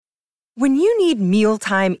When you need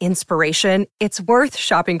mealtime inspiration, it's worth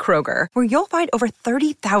shopping Kroger, where you'll find over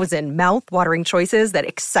 30,000 mouth-watering choices that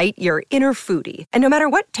excite your inner foodie. And no matter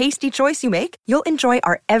what tasty choice you make, you'll enjoy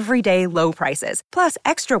our everyday low prices, plus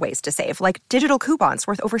extra ways to save, like digital coupons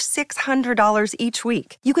worth over $600 each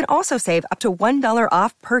week. You can also save up to $1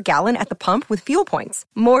 off per gallon at the pump with fuel points.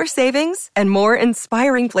 More savings and more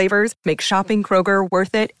inspiring flavors make shopping Kroger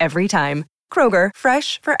worth it every time. Kroger,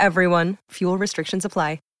 fresh for everyone. Fuel restrictions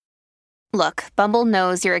apply. Look, Bumble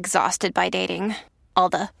knows you're exhausted by dating. All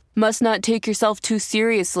the, must not take yourself too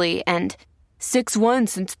seriously, and 6'1"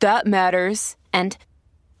 since that matters, and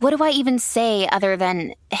what do I even say other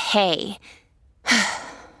than, hey?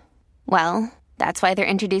 Well, that's why they're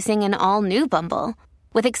introducing an all-new Bumble,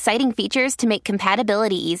 with exciting features to make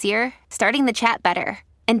compatibility easier, starting the chat better,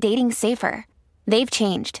 and dating safer. They've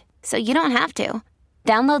changed, so you don't have to.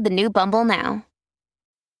 Download the new Bumble now.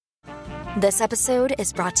 This episode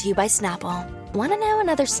is brought to you by Snapple. Want to know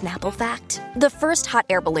another Snapple fact? The first hot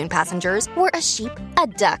air balloon passengers were a sheep, a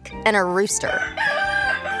duck, and a rooster.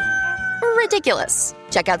 Ridiculous.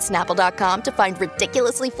 Check out Snapple.com to find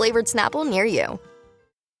ridiculously flavored Snapple near you.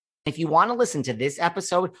 If you want to listen to this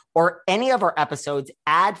episode or any of our episodes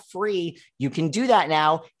ad-free, you can do that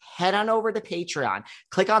now. Head on over to Patreon.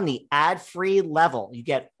 Click on the ad-free level. You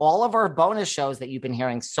get all of our bonus shows that you've been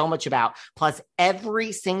hearing so much about. Plus,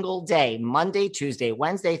 every single day, Monday, Tuesday,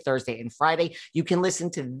 Wednesday, Thursday, and Friday, you can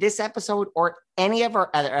listen to this episode or any of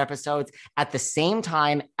our other episodes at the same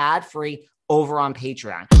time, ad-free, over on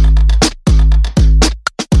Patreon.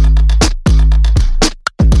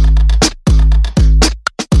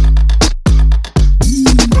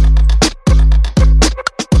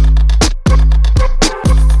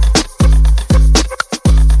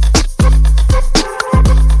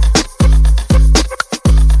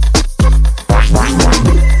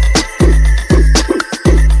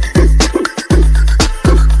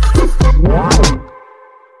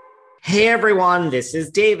 Hey everyone, this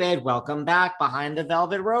is David. Welcome back behind the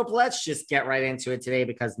velvet rope. Let's just get right into it today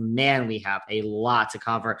because, man, we have a lot to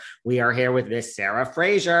cover. We are here with Miss Sarah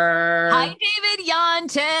Fraser. Hi, David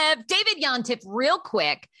Yontef. David Yontef, real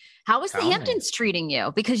quick, how is the Hamptons treating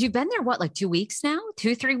you? Because you've been there, what, like 2 weeks now?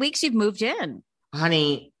 2-3 weeks you've moved in.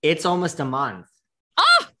 Honey, it's almost a month.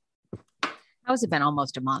 Oh! How has it been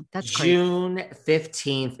almost a month? That's crazy. June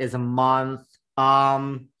 15th is a month.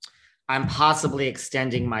 I'm possibly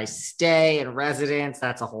extending my stay in residence.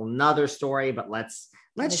 That's a whole nother story, but let's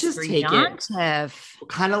just take it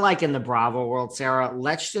kind of like in the Bravo world, Sarah.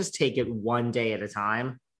 Let's just take it one day at a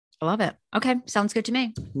time. I love it. Okay. Sounds good to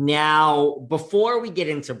me. Now, before we get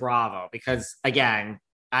into Bravo, because again,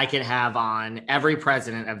 I could have on every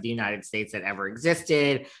president of the United States that ever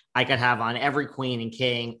existed. I could have on every queen and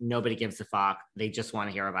king. Nobody gives a fuck. They just want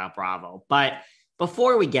to hear about Bravo. But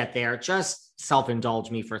before we get there, just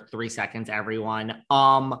self-indulge me for 3 seconds, everyone.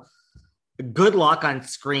 Good luck on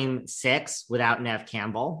Scream 6 without Neve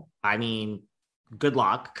Campbell. I mean, good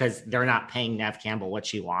luck, because they're not paying Neve Campbell what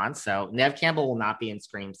she wants. So Neve Campbell will not be in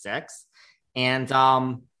Scream 6. And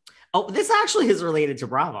this actually is related to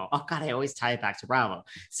Bravo. Oh God, I always tie it back to Bravo.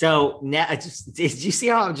 So did you see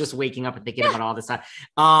how I'm just waking up and thinking about all this time?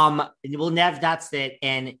 Well, Neve, that's it.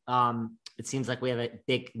 And it seems like we have a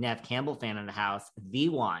big Neve Campbell fan in the house. The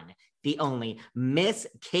one, the only Miss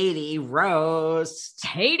Katie Roast.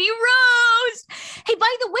 Katie Roast. Hey,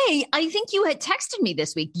 by the way, I think you had texted me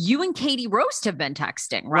this week. You and Katie Roast have been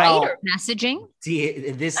texting, right? Well, or messaging.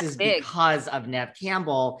 This That's is big. Because of Neve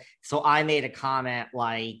Campbell. So I made a comment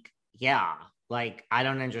like, yeah, like, I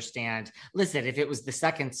don't understand. Listen, if it was the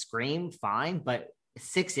second Scream, fine. But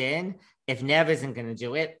 6 in, if Neve isn't going to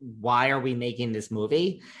do it, why are we making this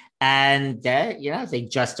movie? And they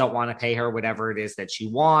just don't want to pay her whatever it is that she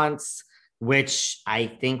wants, which I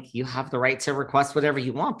think you have the right to request whatever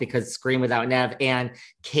you want, because Scream without Neve. And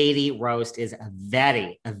Katie Roast is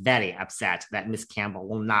very, very upset that Miss Campbell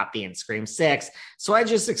will not be in Scream 6. So I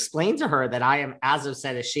just explained to her that I am as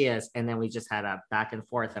upset as she is. And then we just had a back and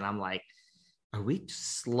forth. And I'm like, are we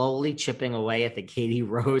slowly chipping away at the Katie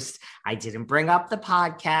Roast? I didn't bring up the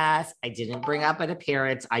podcast. I didn't bring up an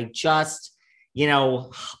appearance. I just...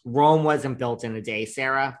 Rome wasn't built in a day,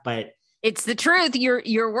 Sarah, but it's the truth.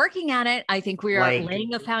 You're working at it. I think we are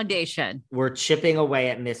laying a foundation. We're chipping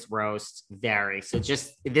away at Miss Roast. So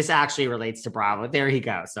just, this actually relates to Bravo. There you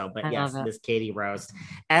go. So, but yes, Miss Katie Roast.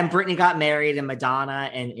 And Brittany got married, and Madonna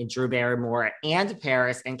and Drew Barrymore and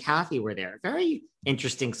Paris and Kathy were there. Very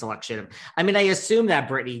interesting selection. I mean, I assume that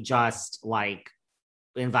Brittany just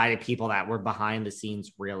invited people that were behind the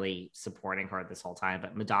scenes really supporting her this whole time,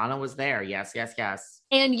 but Madonna was there. Yes.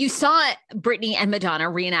 And you saw Britney and Madonna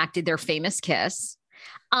reenacted their famous kiss.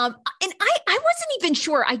 And I wasn't even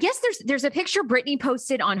sure. I guess there's a picture Brittany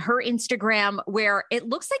posted on her Instagram where it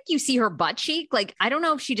looks like you see her butt cheek. Like, I don't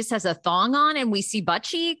know if she just has a thong on and we see butt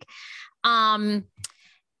cheek.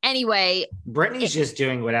 Anyway, Brittany's just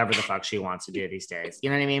doing whatever the fuck she wants to do these days. You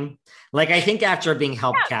know what I mean? Like, I think after being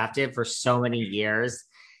held captive for so many years,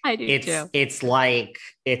 I do too. It's like,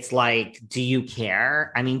 do you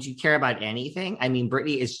care? I mean, do you care about anything? I mean,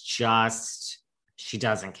 Brittany is just, she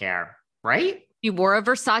doesn't care, right? She wore a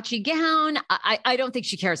Versace gown. I don't think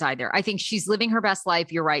she cares either. I think she's living her best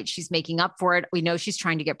life. You're right. She's making up for it. We know she's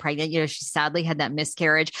trying to get pregnant. You know, she sadly had that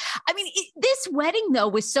miscarriage. I mean, this wedding, though,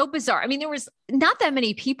 was so bizarre. I mean, there was not that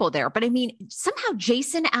many people there, but I mean, somehow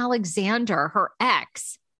Jason Alexander, her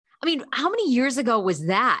ex, I mean, how many years ago was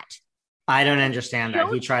that? I don't understand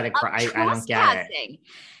that. He tried to cry. I don't get it.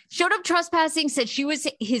 Showed up trespassing, said she was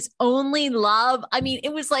his only love. I mean,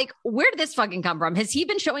 it was like, where did this fucking come from? Has he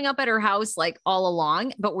been showing up at her house like all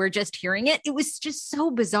along, but we're just hearing it? It was just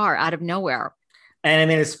so bizarre out of nowhere. And I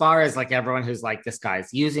mean, as far as like everyone who's like, this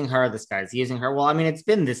guy's using her. Well, I mean, it's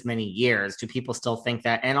been this many years. Do people still think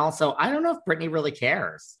that? And also, I don't know if Brittany really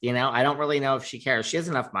cares. You know, I don't really know if she cares. She has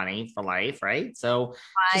enough money for life, right? So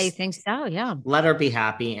I think so, yeah. Let her be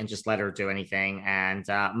happy and just let her do anything. And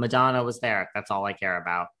Madonna was there. That's all I care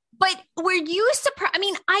about. But were you surprised? I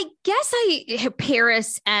mean, I guess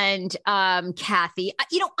Paris and Kathy,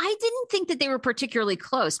 you know, I didn't think that they were particularly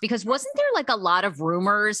close because wasn't there like a lot of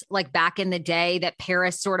rumors like back in the day that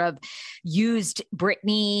Paris sort of used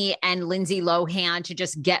Britney and Lindsay Lohan to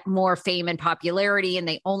just get more fame and popularity, and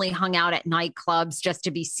they only hung out at nightclubs just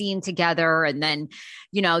to be seen together. And then,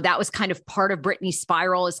 you know, that was kind of part of Britney's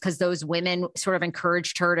spiral is because those women sort of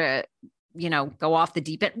encouraged her to, you know, go off the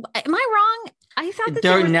deep end. Am I wrong? I thought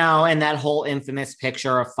that no, and that whole infamous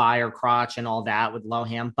picture of fire crotch and all that with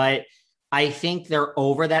Lohan, but I think they're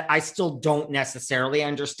over that. I still don't necessarily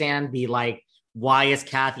understand the like, why is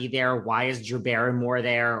Kathy there? Why is Drew Barrymore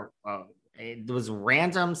there? It was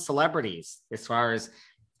random celebrities as far as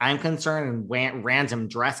I'm concerned, and random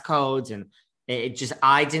dress codes, and it just,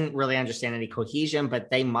 I didn't really understand any cohesion, but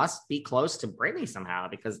they must be close to Britney somehow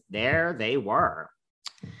because there they were.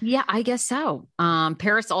 Yeah, I guess so.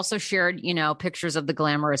 Paris also shared, you know, pictures of the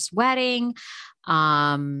glamorous wedding,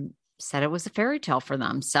 said it was a fairy tale for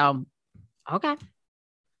them. So, okay.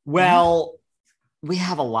 Well, we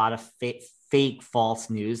have a lot of fake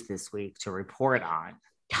false news this week to report on.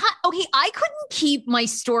 Okay, I couldn't keep my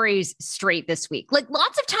stories straight this week. Like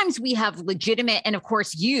lots of times we have legitimate, and of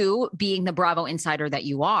course you being the Bravo insider that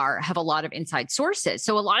you are, have a lot of inside sources.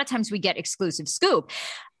 So a lot of times we get exclusive scoop.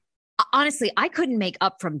 Honestly, I couldn't make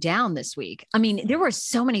up from down this week. I mean, there were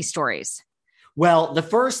so many stories. Well, the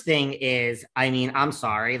first thing is, I mean, I'm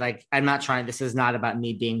sorry, like, I'm not trying, this is not about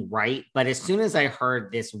me being right, but as soon as I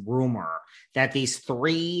heard this rumor that these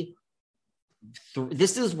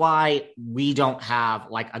this is why we don't have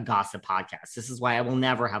like a gossip podcast. This is why I will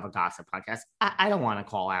never have a gossip podcast. I don't want to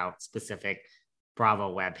call out specific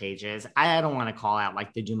Bravo web pages. I don't want to call out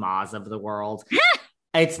like the Dumas of the world.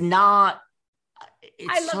 It's not.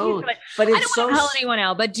 I love you, but it's I don't want to call anyone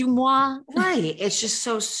out, but Dumas. Right. It's just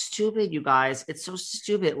so stupid, you guys. It's so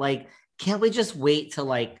stupid. Like, can't we just wait till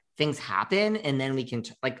like things happen and then we can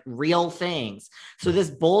like real things? So this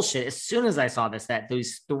bullshit, as soon as I saw this, that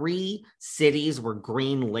those 3 cities were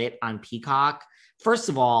green lit on Peacock. First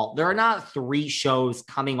of all, there are not 3 shows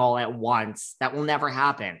coming all at once. That will never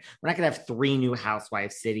happen. We're not going to have 3 new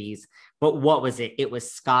housewife cities. But what was it? It was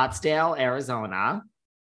Scottsdale, Arizona.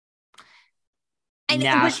 And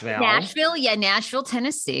Nashville,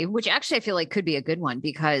 Tennessee, which actually I feel like could be a good one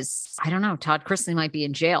because I don't know, Todd Chrisley might be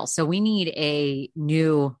in jail. So we need a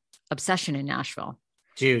new obsession in Nashville.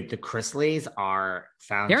 Dude, the Chrisleys are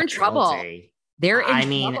found. They're in trouble. They're in trouble. I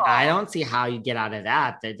mean, I don't see how you get out of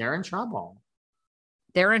that. They're in trouble.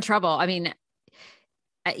 They're in trouble. I mean,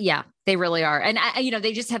 yeah, they really are. And you know,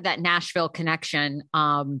 they just have that Nashville connection.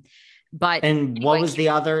 But what was the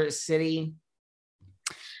other city?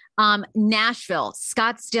 Nashville,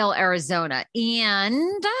 Scottsdale, Arizona,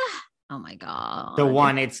 and oh my God, the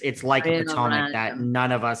one it's like a Potomac that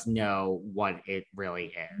none of us know what it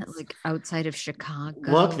really is. Like outside of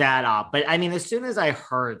Chicago. Look that up. But I mean, as soon as I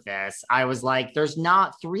heard this, I was like, there's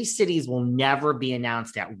not 3 cities will never be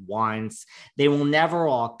announced at once. They will never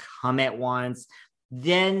all come at once.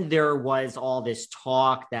 Then there was all this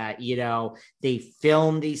talk that, you know, they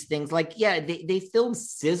film these things like, yeah, they film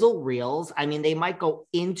sizzle reels. I mean, they might go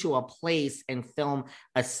into a place and film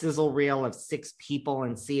a sizzle reel of 6 people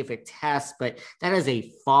and see if it tests, but that is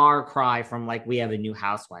a far cry from like, we have a new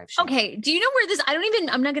housewife show. Okay. Do you know where this,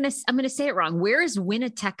 I'm going to say it wrong. Where is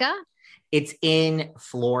Winnetka? It's in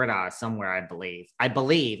Florida somewhere, I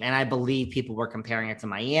believe. And I believe people were comparing it to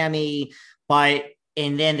Miami,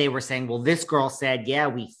 and then they were saying, well, this girl said, yeah,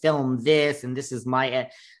 we filmed this and this is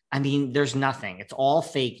I mean, there's nothing. It's all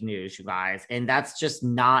fake news, you guys. And that's just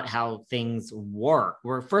not how things work.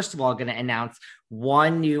 We're, first of all, going to announce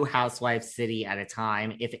one new housewife city at a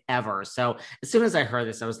time, if ever. So as soon as I heard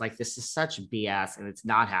this, I was like, this is such BS and it's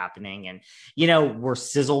not happening. And, were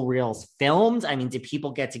sizzle reels filmed? I mean, did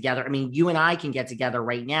people get together? I mean, you and I can get together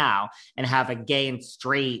right now and have a gay and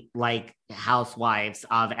straight, like, housewives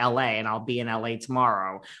of LA, and I'll be in LA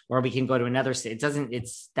tomorrow, or we can go to another city.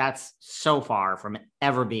 That's so far from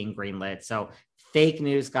ever being greenlit. So fake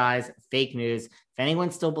news, guys, fake news. If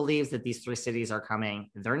anyone still believes that these 3 cities are coming,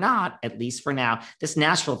 they're not, at least for now. This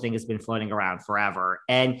Nashville thing has been floating around forever.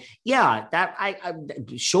 And yeah, that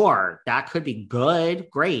sure, that could be good.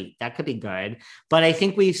 Great. That could be good. But I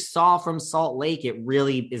think we saw from Salt Lake, it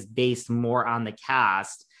really is based more on the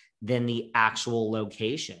cast than the actual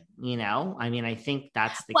location, I mean, I think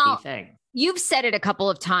that's the key thing. You've said it a couple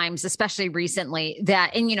of times, especially recently,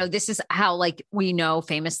 that, and this is how, like, we know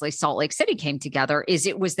famously Salt Lake City came together, is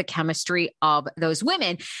it was the chemistry of those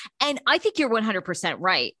women. And I think you're 100%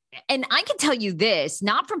 right. And I can tell you this,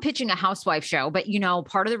 not from pitching a housewife show, but,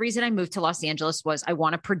 part of the reason I moved to Los Angeles was I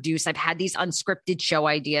want to produce. I've had these unscripted show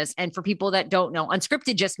ideas. And for people that don't know,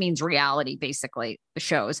 unscripted just means reality, basically, the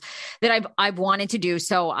shows that I've wanted to do.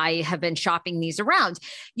 So I have been shopping these around.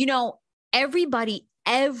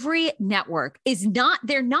 Every network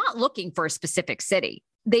they're not looking for a specific city.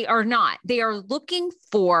 They are not. They are looking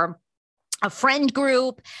for a friend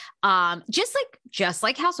group, just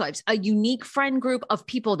like Housewives, a unique friend group of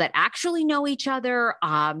people that actually know each other,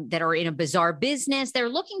 that are in a bizarre business. They're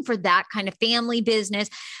looking for that kind of family business.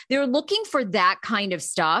 They're looking for that kind of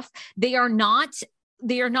stuff. They are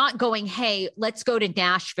not going, hey, let's go to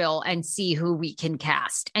Nashville and see who we can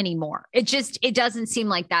cast anymore. It doesn't seem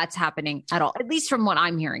like that's happening at all, at least from what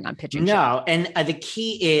I'm hearing on pitching. No. And the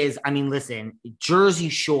key is, I mean, listen, Jersey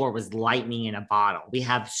Shore was lightning in a bottle. We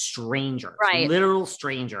have strangers, literal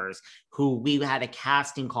strangers, who we had a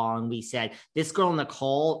casting call and we said, this girl,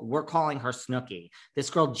 Nicole, we're calling her Snooki. This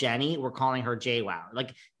girl, Jenny, we're calling her JWoww.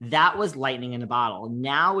 Like, that was lightning in a bottle.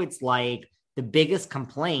 Now it's like, the biggest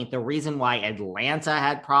complaint, the reason why Atlanta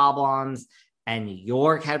had problems and New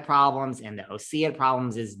York had problems and the OC had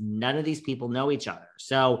problems is none of these people know each other.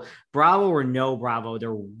 So Bravo or no Bravo,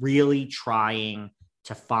 they're really trying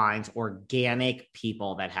to find organic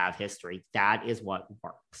people that have history. That is what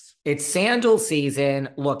works. It's sandal season.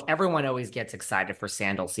 Look, everyone always gets excited for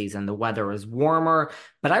sandal season. The weather is warmer,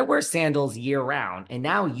 but I wear sandals year round, and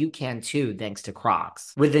now you can too, thanks to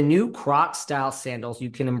Crocs. With the new Crocs style sandals, you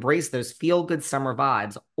can embrace those feel-good summer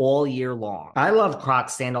vibes all year long. I love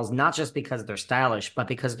Crocs sandals, not just because they're stylish, but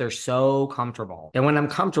because they're so comfortable. And when I'm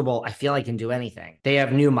comfortable, I feel I can do anything. They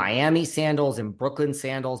have new Miami sandals and Brooklyn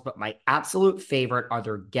sandals, but my absolute favorite are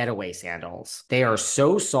their getaway sandals. They are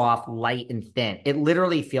so soft, light, and thin. It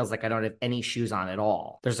literally feels like I don't have any shoes on at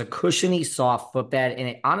all. There's a cushiony, soft footbed, and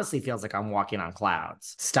it honestly feels like I'm walking on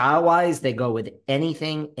clouds. Style-wise, they go with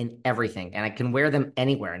anything and everything, and I can wear them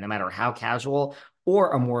anywhere, no matter how casual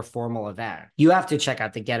or a more formal event. You have to check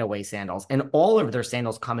out the Getaway sandals, and all of their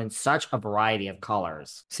sandals come in such a variety of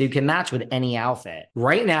colors, so you can match with any outfit.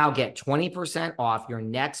 Right now, get 20% off your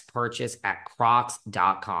next purchase at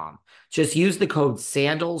crocs.com. Just use the code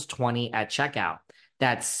SANDALS20 at checkout.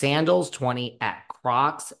 That's SANDALS20 at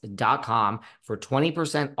crocs.com for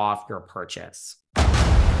 20% off your purchase.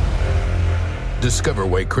 Discover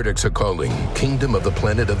why critics are calling Kingdom of the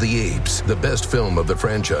Planet of the Apes the best film of the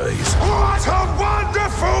franchise. What a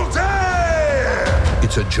wonderful day!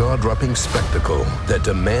 It's a jaw-dropping spectacle that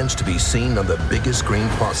demands to be seen on the biggest screen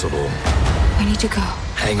possible. We need to go.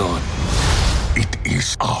 Hang on. It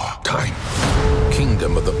is our time.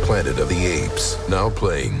 Kingdom of the Planet of the Apes. Now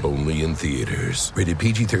playing only in theaters. Rated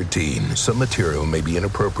PG-13. Some material may be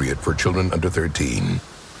inappropriate for children under 13.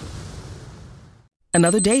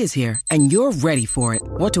 Another day is here, and you're ready for it.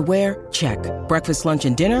 What to wear? Check. Breakfast, lunch,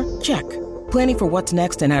 and dinner? Check. Planning for what's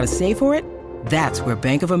next and how to save for it? That's where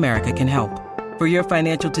Bank of America can help. For your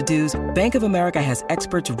financial to-dos, Bank of America has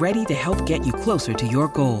experts ready to help get you closer to your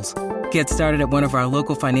goals. Get started at one of our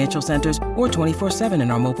local financial centers or 24/7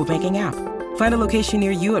 in our mobile banking app. Find a location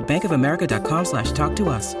near you at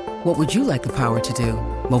bankofamerica.com/talktous. What would you like the power to do?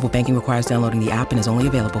 Mobile banking requires downloading the app and is only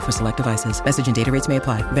available for select devices. Message and data rates may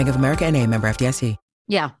apply. Bank of America NA, member FDIC.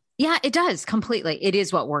 Yeah. Yeah, it does completely. It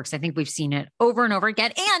is what works. I think we've seen it over and over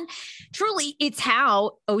again. And truly, it's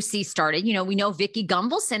how OC started. You know, we know Vicky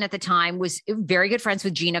Gunvalson at the time was very good friends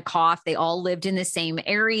with Gina Koff. They all lived in the same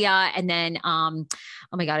area. And then, oh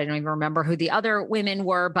my God, I don't even remember who the other women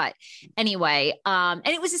were. But anyway, and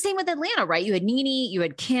it was the same with Atlanta, right? You had Nene, you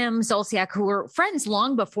had Kim Zolciak, who were friends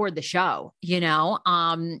long before the show, you know,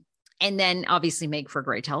 and then obviously make for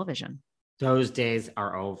great television. Those days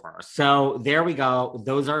are over. So there we go.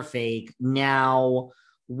 Those are fake. Now,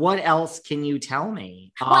 what else can you tell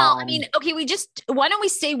me? Well, I mean, okay, why don't we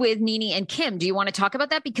stay with Nene and Kim? Do you want to talk about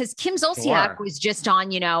that? Because Kim Zolciak was just on,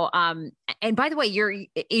 you know, and by the way,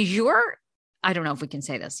 I don't know if we can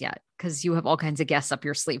say this yet because you have all kinds of guests up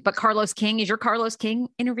your sleeve, but is your Carlos King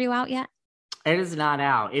interview out yet? It is not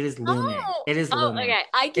out. It is looming. It is looming. Okay.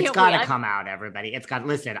 I can't It's got to come out, everybody.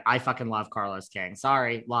 Listen, I fucking love Carlos King.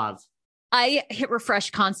 Sorry, love. I hit refresh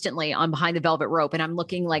constantly on Behind the Velvet Rope and I'm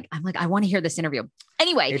like, I want to hear this interview.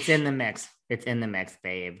 Anyway. It's in the mix. It's in the mix,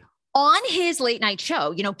 babe. On his late night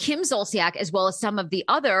show, you know, Kim Zolciak, as well as some of the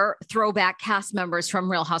other throwback cast members from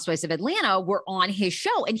Real Housewives of Atlanta were on his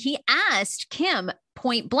show. And he asked Kim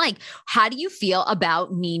point blank, how do you feel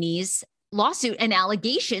about Nene's lawsuit and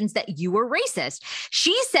allegations that you were racist?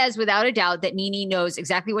 She says without a doubt that Nene knows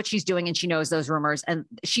exactly what she's doing and she knows those rumors and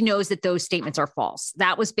she knows that those statements are false.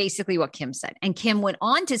 That was basically what Kim said. And Kim went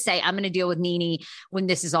on to say, I'm going to deal with Nene when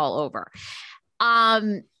this is all over.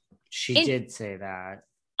 She did say that.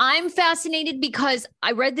 I'm fascinated because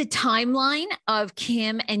I read the timeline of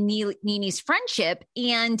Kim and Nene's friendship,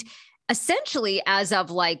 and essentially as of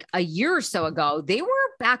like a year or so ago, they were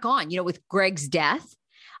back on, you know, with Greg's death.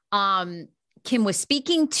 Kim was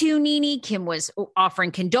speaking to Nene. Kim was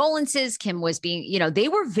offering condolences. Kim was being, you know, they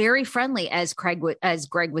were very friendly as Greg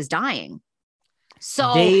was dying.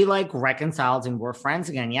 So they like reconciled and were friends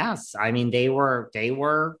again. Yes. I mean, they were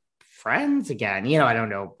friends again. You know, I don't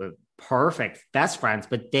know, perfect best friends,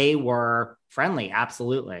 but they were friendly.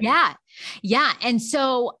 Absolutely. Yeah. Yeah. And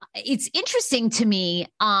so it's interesting to me.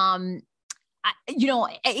 I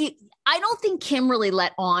don't think Kim really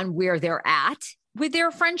let on where they're at with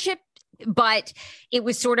their friendship, but it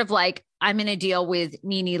was sort of like, I'm going to deal with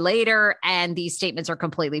Nene later. And these statements are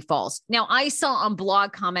completely false. Now I saw on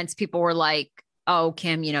blog comments, people were like, oh,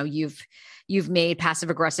 Kim, you know, you've made passive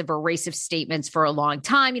aggressive or racist statements for a long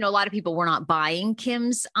time. You know, a lot of people were not buying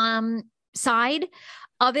Kim's side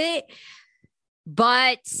of it,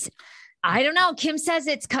 but I don't know. Kim says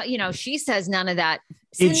she says none of that.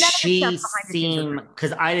 Did she seem,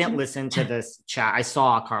 because I didn't listen to this chat. I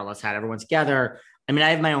saw Carlos had everyone together. I mean, I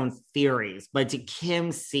have my own theories, but did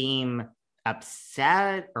Kim seem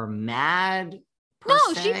upset or mad? No,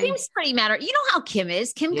 she seems pretty mad. You know how Kim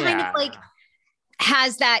is. Kim kind of like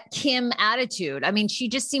has that Kim attitude. I mean, she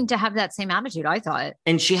just seemed to have that same attitude, I thought.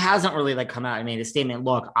 And she hasn't really like come out and made a statement.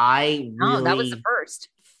 Look, that was the first.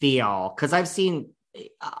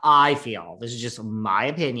 I feel, this is just my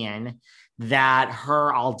opinion, that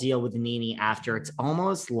I'll deal with Nene after, it's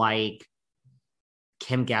almost like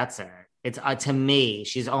Kim gets it. It's to me,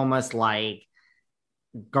 she's almost like,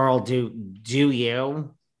 girl, do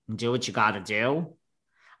you do what you got to do.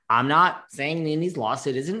 I'm not saying Nene's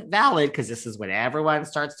lawsuit isn't valid because this is when everyone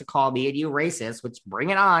starts to call me and you racist, which bring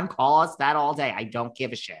it on, call us that all day. I don't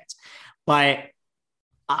give a shit. But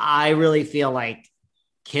I really feel like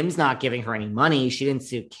Kim's not giving her any money. She didn't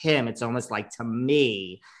sue Kim. It's almost like, to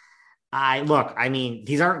me, I mean,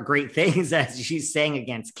 these aren't great things as she's saying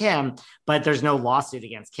against Kim, but there's no lawsuit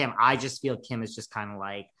against Kim. I just feel Kim is just kind of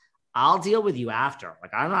like, I'll deal with you after.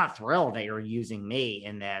 Like, I'm not thrilled that you're using me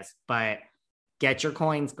in this, but get your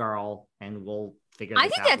coins, girl, and we'll figure this out. I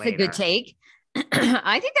think that's later. A good take.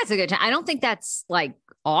 I think that's a good take. I don't think that's like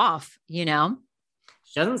off, you know?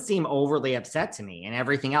 She doesn't seem overly upset to me and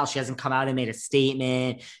everything else. She hasn't come out and made a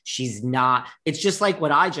statement. She's not. It's just like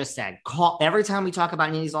what I just said. Every time we talk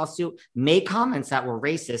about Nene's lawsuit, make comments that were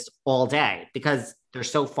racist all day because they're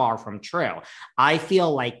so far from true. I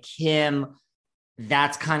feel like Kim,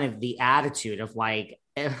 that's kind of the attitude of like,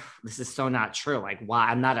 this is so not true. Like, why?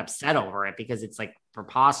 I'm not upset over it because it's like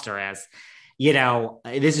preposterous. You know,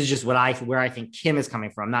 this is just where I think Kim is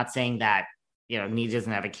coming from. I'm not saying that, you know, Nene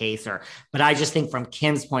doesn't have a case but I just think from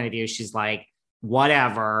Kim's point of view, she's like,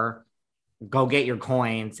 whatever, go get your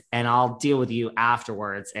coins and I'll deal with you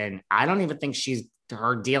afterwards. And I don't even think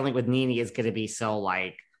her dealing with Nene is going to be so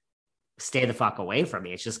like, stay the fuck away from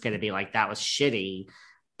me. It's just going to be like, that was shitty,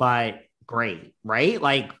 but great. Right.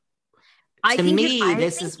 Like, to me,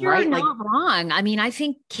 this is right. You're not wrong. I mean, I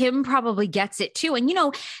think Kim probably gets it too. And, you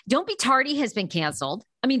know, Don't Be Tardy has been canceled.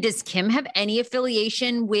 I mean, does Kim have any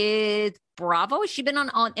affiliation with Bravo? Has she been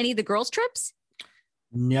on any of the girls' trips?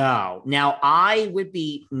 No. Now, I would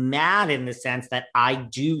be mad in the sense that I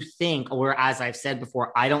do think, or as I've said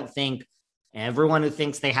before, I don't think everyone who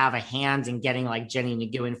thinks they have a hand in getting like Jenny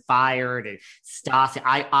McGowan fired and Stassi,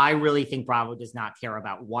 I really think Bravo does not care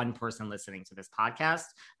about one person listening to this podcast.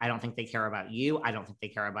 I don't think they care about you. I don't think they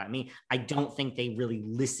care about me. I don't think they really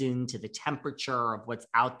listen to the temperature of what's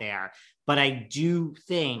out there. But I do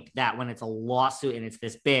think that when it's a lawsuit and it's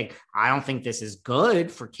this big, I don't think this is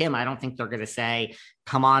good for Kim. I don't think they're going to say,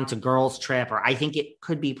 come on to girls trip, or I think it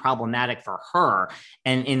could be problematic for her.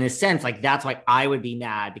 And in a sense, like that's why I would be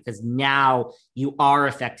mad, because now you are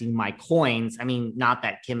affecting my coins. I mean, not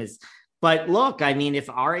that Kim is, but look, I mean, if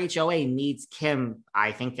RHOA needs Kim,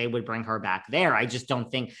 I think they would bring her back there. I just don't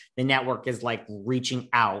think the network is like reaching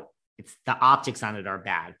out. It's the optics on it are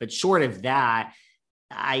bad, but short of that,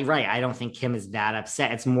 I don't think Kim is that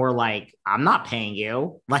upset. It's more like, I'm not paying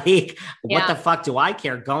you. Like, what the fuck do I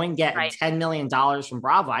care? Go and get $10 million from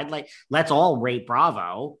Bravo. I'd like, let's all rate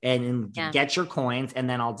Bravo and get your coins, and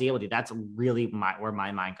then I'll deal with you. That's really where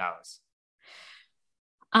my mind goes.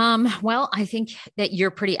 Well, I think that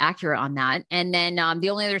you're pretty accurate on that. And then the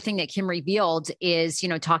only other thing that Kim revealed is,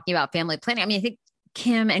 talking about family planning. I mean, I think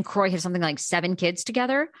Kim and Kroy have something like 7 kids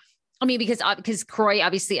together. I mean, because Kroy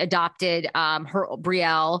obviously adopted her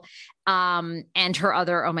Brielle and her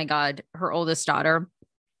other, oh my God, her oldest daughter.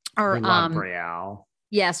 We love Brielle.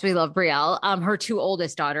 Yes, we love Brielle. Her 2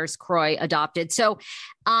 oldest daughters, Kroy adopted. So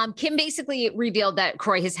Kim basically revealed that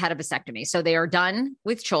Kroy has had a vasectomy. So they are done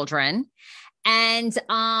with children. And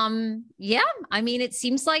I mean, it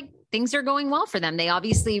seems like things are going well for them. They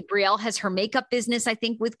obviously, Brielle has her makeup business, I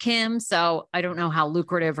think, with Kim. So I don't know how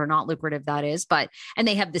lucrative or not lucrative that is, and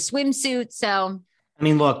they have the swimsuit. So, I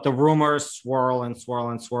mean, look, the rumors swirl and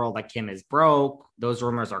swirl and swirl that Kim is broke. Those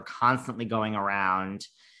rumors are constantly going around.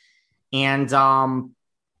 And I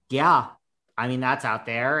mean, that's out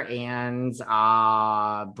there. And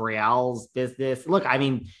Brielle's business, look, I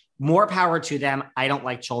mean, more power to them. I don't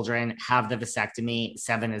like children. Have the vasectomy.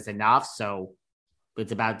 7 is enough. So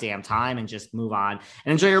it's about damn time, and just move on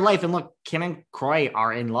and enjoy your life. And look, Kim and Kroy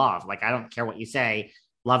are in love. Like, I don't care what you say,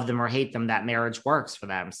 love them or hate them, that marriage works for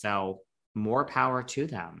them. So more power to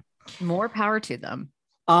them. More power to them.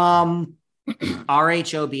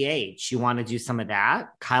 RHOBH, you want to do some of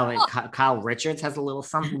that? Kyle Richards has a little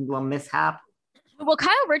mishap. Well,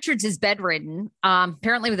 Kyle Richards is bedridden,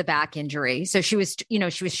 apparently with a back injury. So she was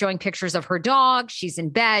showing pictures of her dog. She's in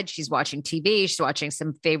bed. She's watching TV. She's watching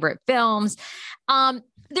some favorite films.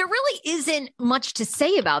 There really isn't much to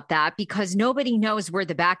say about that, because nobody knows where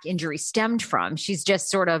the back injury stemmed from. She's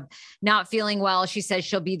just sort of not feeling well. She says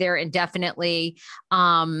she'll be there indefinitely.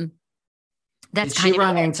 Did she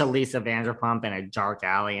run into Lisa Vanderpump in a dark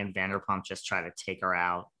alley, and Vanderpump just tried to take her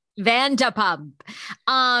out? Vanderpump.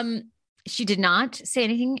 She did not say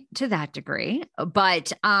anything to that degree,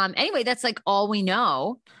 but anyway, that's like all we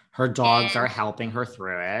know. Her dogs are helping her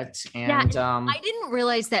through it. And I didn't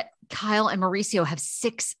realize that Kyle and Mauricio have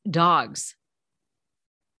 6 dogs.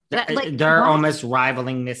 They're almost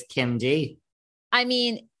rivaling Miss Kim D. I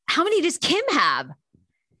mean, how many does Kim have?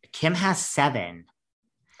 Kim has 7.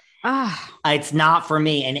 It's not for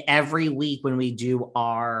me. And every week when we do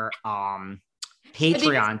our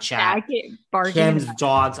Patreon chat, Kim's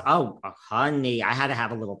dogs. Oh, honey, I had to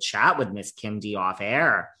have a little chat with Miss Kim D off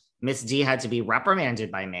air. Miss D had to be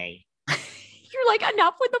reprimanded by me. You're like,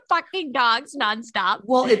 enough with the fucking dogs nonstop.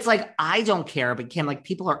 Well, it's like, I don't care, but Kim, like,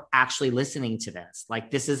 people are actually listening to this.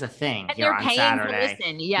 Like, this is a thing and here on Saturday.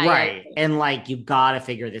 Right. Yeah. And like, you got to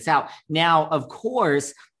figure this out. Now, of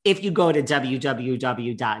course, if you go to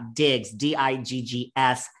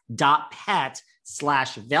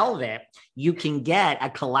www.diggs.pet/velvet, you can get a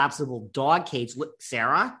collapsible dog cage. Look,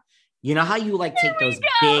 Sarah, you know how you like take those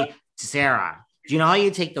big, Sarah, do you know how you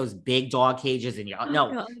take those big dog cages and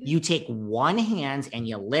you take one hand and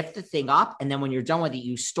you lift the thing up, and then when you're done with it,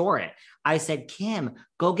 you store it. I said, Kim,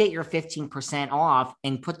 go get your 15% off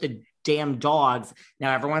and put the damn dogs.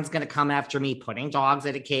 Now everyone's going to come after me putting dogs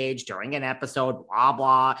in a cage during an episode, blah,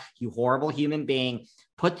 blah, you horrible human being.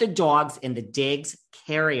 Put the dogs in the Diggs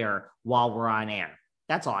carrier while we're on air.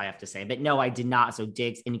 That's all I have to say. But no, I did not. So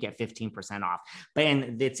Diggs, and you get 15% off. But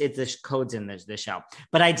and it's the codes in the show.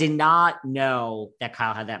 But I did not know that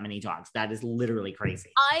Kyle had that many dogs. That is literally crazy.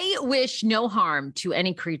 I wish no harm to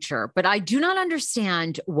any creature, but I do not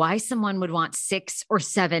understand why someone would want 6 or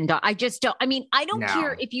 7 dogs. I just don't. I mean, I don't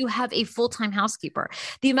care if you have a full-time housekeeper.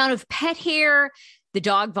 The amount of pet hair, the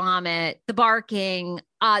dog vomit, the barking,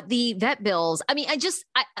 the vet bills. I mean,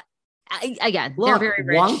 Again, Look, they're very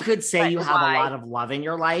rich. one could say you have why? a lot of love in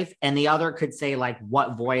your life, and the other could say, like,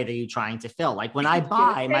 what void are you trying to fill? Like when I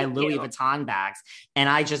buy my Louis Vuitton bags and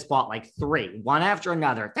I just bought like 3, one after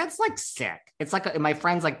another, that's like sick. It's like my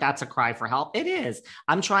friends like, that's a cry for help. It is.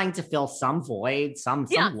 I'm trying to fill some void, some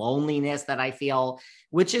loneliness that I feel,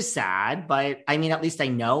 which is sad, but I mean, at least I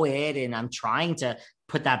know it, and I'm trying to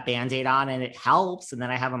put that Band-Aid on and it helps. And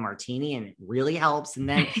then I have a martini and it really helps. And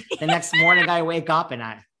then the next morning I wake up and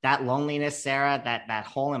that loneliness, Sarah, that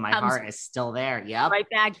hole in my heart is still there. Yep. Right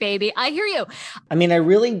back, baby. I hear you. I mean, I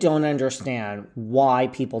really don't understand why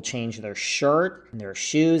people change their shirt and their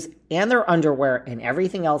shoes and their underwear and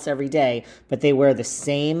everything else every day, but they wear the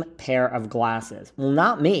same pair of glasses. Well,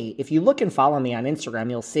 not me. If you look and follow me on Instagram,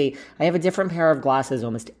 you'll see I have a different pair of glasses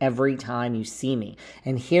almost every time you see me.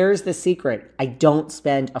 And here's the secret. I don't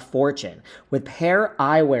spend a fortune. With Pair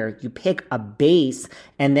Eyewear, you pick a base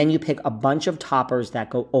and then you pick a bunch of toppers that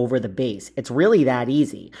go over the base. It's really that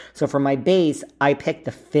easy. So for my base, I picked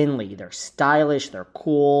the Finley. They're stylish, they're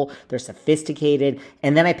cool, they're sophisticated.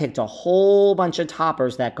 And then I picked a whole bunch of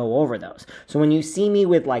toppers that go over those. So when you see me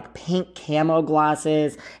with like pink camo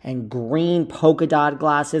glasses and green polka dot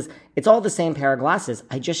glasses, it's all the same pair of glasses.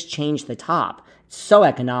 I just changed the top. So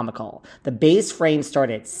economical. The base frames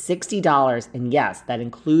start at $60, and yes, that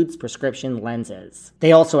includes prescription lenses.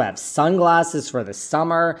 They also have sunglasses for the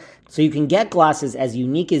summer, so you can get glasses as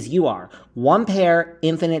unique as you are. One pair,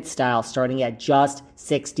 infinite style, starting at just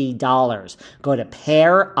 $60. Go to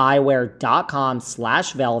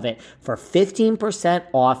paireyewear.com/velvet for 15%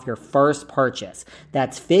 off your first purchase.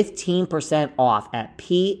 That's 15% off at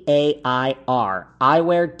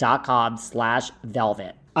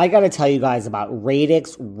paireyewear.com/velvet. I got to tell you guys about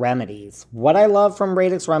Radix Remedies. What I love from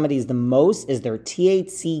Radix Remedies the most is their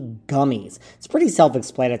THC gummies. It's pretty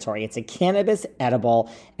self-explanatory. It's a cannabis edible,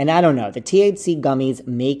 and I don't know, the THC gummies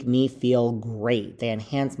make me feel great. They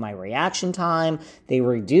enhance my reaction time. They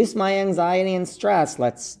reduce my anxiety and stress.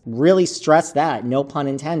 Let's really stress that, no pun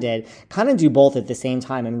intended. Kind of do both at the same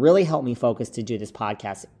time and really help me focus to do this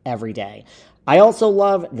podcast every day. I also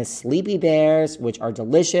love the Sleepy Bears, which are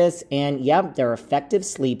delicious, and yep, they're effective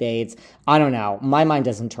sleep aids. I don't know, my mind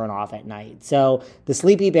doesn't turn off at night. So the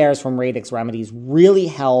Sleepy Bears from Radix Remedies really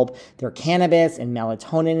help. They're cannabis and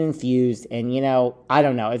melatonin infused, and you know, I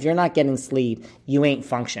don't know, if you're not getting sleep, you ain't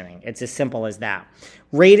functioning. It's as simple as that.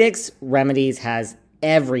 Radix Remedies has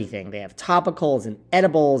everything. They have topicals and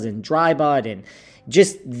edibles and dry bud, and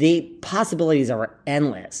just the possibilities are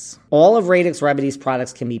endless. All of Radix Remedies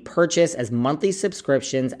products can be purchased as monthly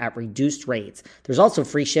subscriptions at reduced rates. There's also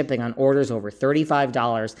free shipping on orders over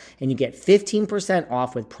 $35, and you get 15%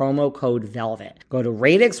 off with promo code VELVET. Go to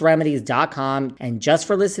radixremedies.com, and just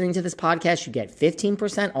for listening to this podcast, you get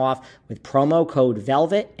 15% off with promo code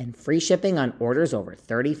VELVET and free shipping on orders over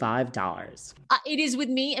 $35. It is with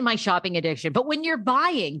me and my shopping addiction. But when you're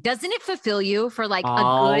buying, doesn't it fulfill you for like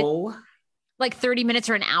a good... like 30 minutes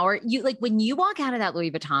or an hour, you like when you walk out of that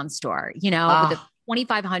Louis Vuitton store, you know, with a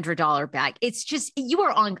 $2,500 bag, it's just, you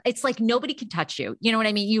are on, it's like nobody can touch you. You know what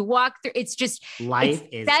I mean? You walk through, it's just, life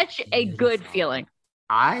is such a good feeling.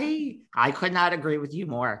 I could not agree with you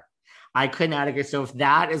more. I could not agree. So if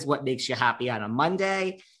that is what makes you happy on a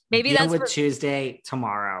Monday, maybe that's with Tuesday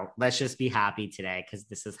tomorrow. Let's just be happy today because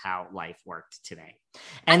this is how life worked today.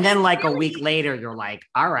 And then like a week later, you're like,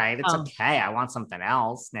 all right, it's okay. I want something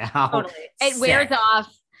else now. Totally. It wears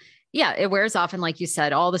off. Yeah, it wears off. And like you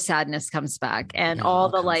said, all the sadness comes back and all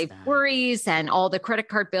the life worries and all the credit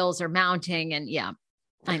card bills are mounting. And yeah,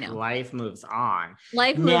 I know. Life moves on.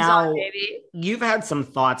 Life moves on, baby. You've had some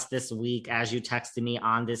thoughts this week as you texted me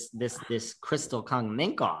on this Crystal Kung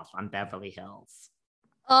Minkoff on Beverly Hills.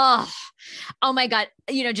 Oh my God.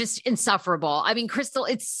 You know, just insufferable. I mean, Crystal,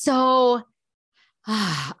 it's so,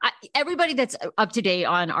 everybody that's up to date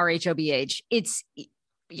on RHOBH, it's,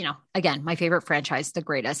 you know, again, my favorite franchise, the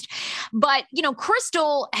greatest. But, you know,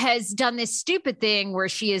 Crystal has done this stupid thing where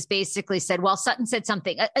she has basically said, well, Sutton said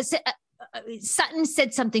something. Sutton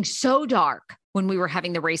said something so dark when we were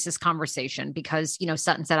having the racist conversation because, you know,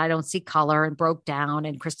 Sutton said, I don't see color and broke down.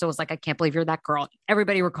 And Crystal was like, I can't believe you're that girl.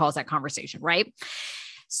 Everybody recalls that conversation, right?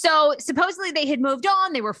 So supposedly they had moved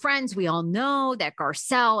on. They were friends. We all know that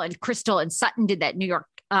Garcelle and Crystal and Sutton did that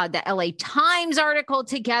the LA Times article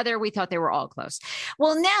together. We thought they were all close.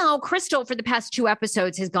 Well, now Crystal for the past 2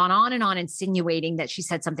 episodes has gone on and on insinuating that she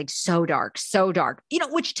said something so dark, you know,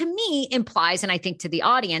 which to me implies, and I think to the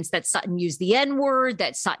audience, that Sutton used the N-word,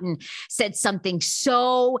 that Sutton said something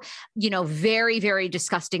so, you know, very, very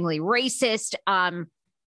disgustingly racist.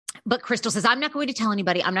 But Crystal says, I'm not going to tell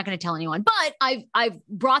anybody. I'm not going to tell anyone. But I've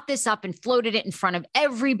brought this up and floated it in front of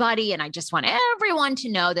everybody. And I just want everyone to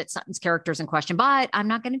know that Sutton's character is in question. But I'm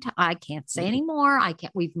not going to I can't say anymore.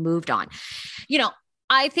 We've moved on.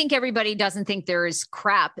 I think everybody doesn't think there is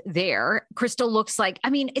crap there. Crystal looks like,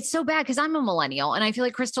 it's so bad because I'm a millennial. And I feel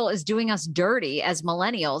like Crystal is doing us dirty as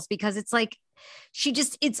millennials because it's like,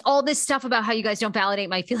 it's all this stuff about how you guys don't validate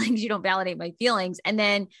my feelings. You don't validate my feelings. And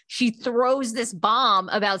then she throws this bomb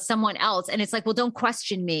about someone else. And it's like, well, don't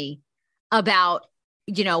question me about,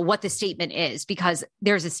 what the statement is because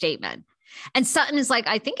there's a statement. And Sutton is like,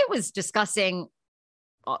 I think it was discussing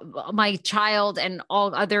my child and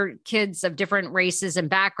all other kids of different races and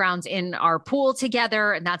backgrounds in our pool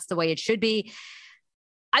together. And that's the way it should be.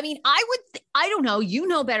 I don't know, you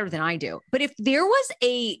know better than I do, but if there was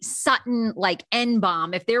a Sutton like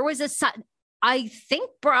N-bomb, if there was a Sutton, I think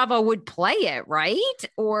Bravo would play it, right?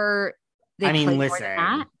 Or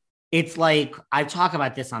listen, it's like, I talk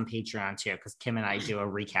about this on Patreon too, because Kim and I do a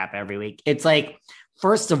recap every week. It's like,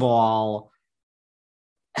 first of all,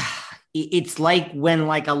 it's like when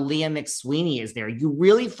like a Leah McSweeney is there, you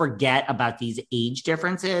really forget about these age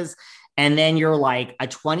differences. And then you're like, a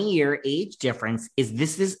 20-year age difference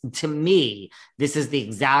to me, this is the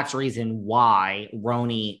exact reason why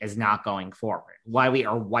RHONY is not going forward, why we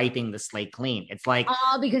are wiping the slate clean. It's like,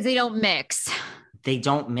 because they don't mix. They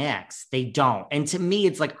don't mix. They don't. And to me,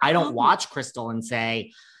 it's like, I don't watch Crystal and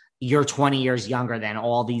say, you're 20 years younger than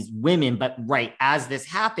all these women. But right as this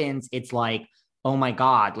happens, it's like, oh my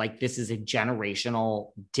God, like this is a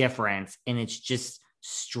generational difference. And it's just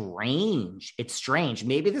strange. It's strange.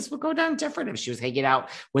 Maybe this would go down different if she was hanging out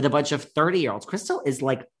with a bunch of 30-year-olds. Crystal is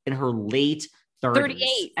like in her late 30s.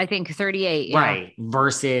 38, I think 38. Yeah. Right.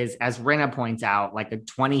 Versus, as Rinna points out, like a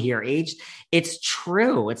 20-year age. It's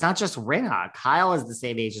true. It's not just Rinna. Kyle is the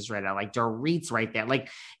same age as Rinna. Like Dorit's right there. Like,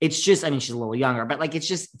 it's just, she's a little younger, but like, it's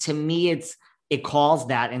just, to me, it calls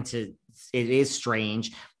that into, it is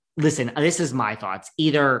strange. Listen, this is my thoughts.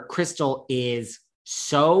 Either Crystal is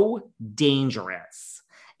so dangerous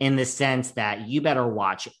in the sense that you better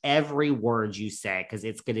watch every word you say because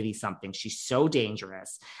it's going to be something. She's so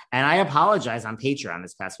dangerous. And I apologize on Patreon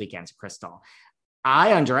this past weekend to Crystal.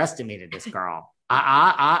 I underestimated this girl.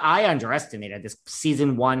 I underestimated this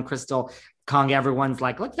season 1 Crystal Kong. Everyone's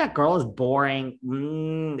like, look, that girl is boring.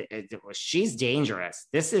 She's dangerous.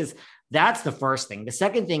 That's the first thing. The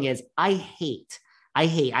second thing is I hate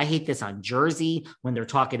this on Jersey when they're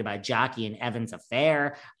talking about Jackie and Evan's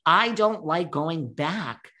affair. I don't like going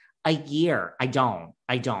back a year. I don't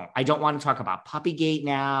want to talk about Puppygate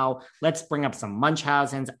now. Let's bring up some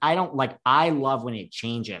Munchausen's. I love when it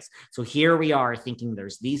changes. So here we are thinking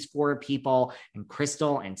there's these 4 people and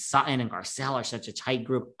Crystal and Sutton and Garcelle are such a tight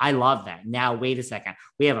group. I love that. Now, wait a second.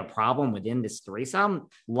 We have a problem within this threesome.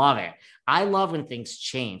 Love it. I love when things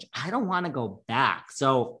change. I don't want to go back.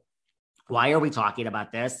 So why are we talking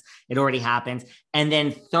about this? It already happened. And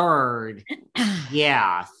then third,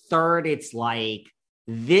 it's like,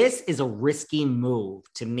 this is a risky move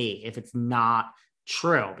to me if it's not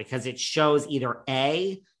true, because it shows either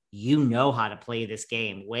A, you know how to play this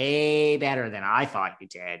game way better than I thought you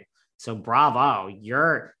did. So bravo,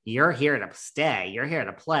 you're here to stay. You're here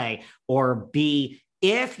to play. Or B,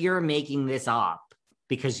 if you're making this up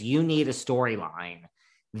because you need a storyline,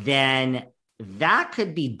 then that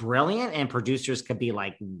could be brilliant and producers could be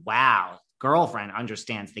like, wow, girlfriend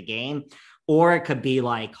understands the game. Or it could be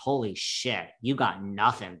like, holy shit, you got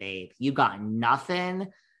nothing, babe. You got nothing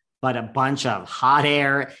but a bunch of hot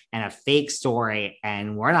air and a fake story,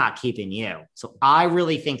 and we're not keeping you. So I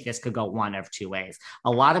really think this could go one of two ways.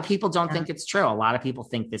 A lot of people don't think it's true. A lot of people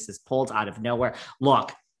think this is pulled out of nowhere.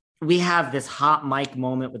 Look, we have this hot mic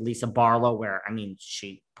moment with Lisa Barlow where,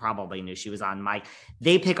 she probably knew she was on mic.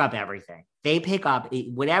 They pick up everything. They pick up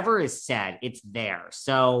whatever is said. It's there.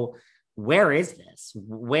 So where is this?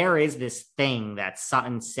 Where is this thing that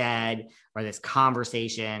Sutton said or this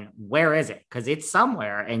conversation? Where is it? Because it's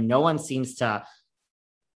somewhere and no one seems to,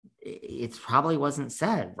 it probably wasn't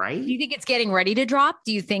said, right? Do you think it's getting ready to drop?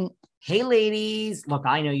 Do you think? Hey, ladies, look,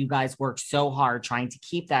 I know you guys work so hard trying to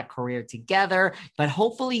keep that career together, but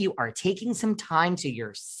hopefully you are taking some time to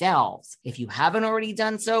yourselves. If you haven't already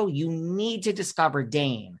done so, you need to discover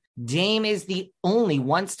Dame. Dame is the only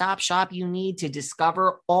one-stop shop you need to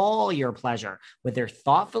discover all your pleasure with their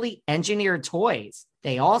thoughtfully engineered toys.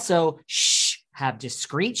 They also have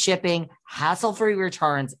discreet shipping, hassle-free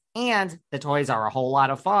returns, and the toys are a whole lot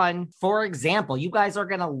of fun. For example, you guys are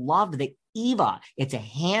going to love the Eva. It's a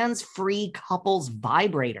hands-free couples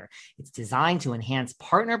vibrator. It's designed to enhance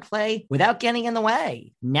partner play without getting in the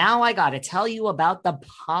way. Now I got to tell you about the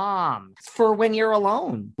Palm for when you're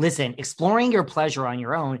alone. Listen, exploring your pleasure on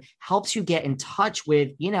your own helps you get in touch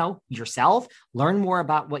with, yourself, learn more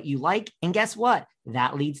about what you like, and guess what?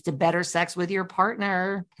 That leads to better sex with your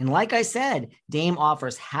partner. And like I said, Dame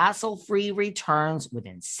offers hassle-free returns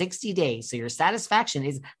within 60 days, so your satisfaction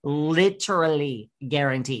is literally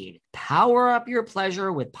guaranteed. Power up your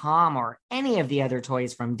pleasure with Palm or any of the other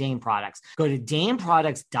toys from Dame Products. Go to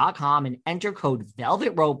dameproducts.com and enter code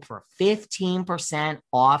VELVETROPE for 15%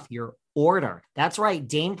 off your order. That's right,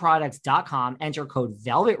 dameproducts.com. Enter code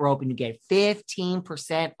VELVETROPE and you get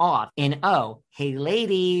 15% off. And oh, hey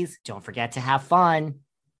ladies, don't forget to have fun.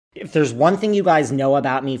 If there's one thing you guys know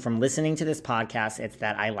about me from listening to this podcast, it's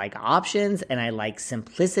that I like options and I like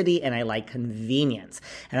simplicity and I like convenience.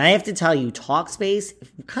 And I have to tell you, Talkspace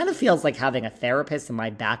kind of feels like having a therapist in my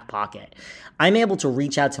back pocket. I'm able to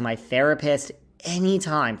reach out to my therapist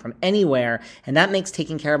anytime from anywhere, and that makes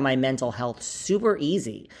taking care of my mental health super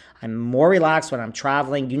easy. I'm more relaxed when I'm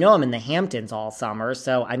traveling. I'm in the Hamptons all summer,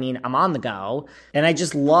 so I'm on the go. And I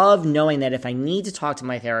just love knowing that if I need to talk to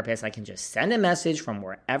my therapist, I can just send a message from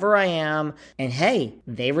wherever I am, and hey,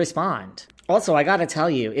 they respond. Also, I gotta tell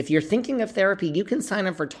you, if you're thinking of therapy, you can sign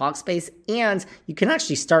up for Talkspace and you can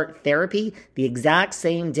actually start therapy the exact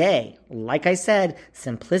same day. Like I said,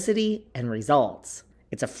 simplicity and results.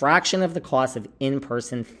 It's a fraction of the cost of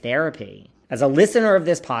in-person therapy. As a listener of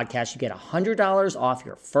this podcast, you get $100 off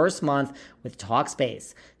your first month with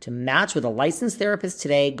Talkspace. To match with a licensed therapist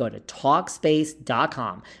today, go to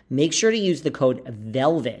Talkspace.com. Make sure to use the code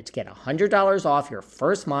VELVET to get $100 off your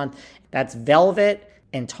first month. That's VELVET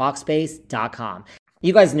and Talkspace.com.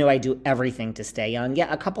 You guys know I do everything to stay young.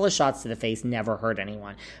 Yeah, a couple of shots to the face never hurt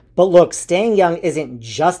anyone. But look, staying young isn't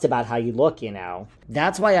just about how you look,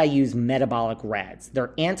 That's why I use Metabolic Reds.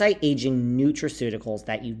 They're anti-aging nutraceuticals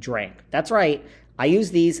that you drink. That's right. I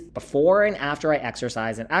use these before and after I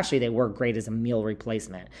exercise, and actually they work great as a meal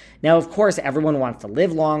replacement. Now, of course, everyone wants to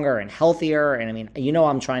live longer and healthier, and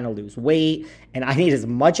I'm trying to lose weight, and I need as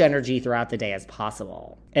much energy throughout the day as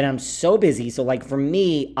possible. And I'm so busy, so for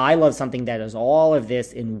me, I love something that does all of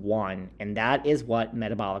this in one, and that is what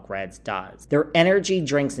Metabolic Reds does. They're energy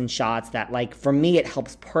drinks and shots that, for me, it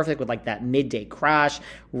helps perfect with that midday crash,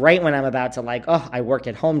 right when I'm about to I work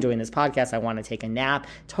at home doing this podcast, I want to take a nap,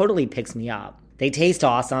 totally picks me up. They taste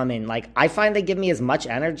awesome, and I find they give me as much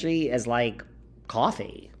energy as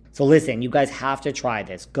coffee. So listen, you guys have to try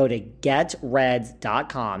this. Go to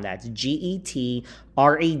GetReds.com. That's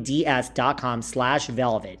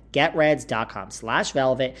GETRADS.com/velvet.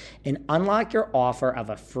 GetReds.com/velvet and unlock your offer of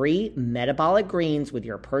a free metabolic greens with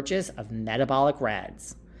your purchase of Metabolic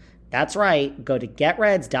Reds. That's right. Go to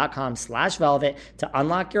GetReds.com/velvet to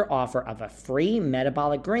unlock your offer of a free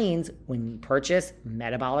metabolic greens when you purchase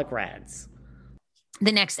Metabolic Reds.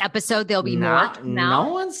 The next episode, there'll be more.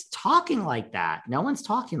 No one's talking like that.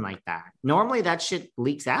 Normally that shit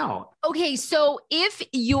leaks out. Okay, so if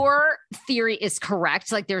your theory is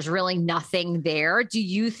correct, there's really nothing there, do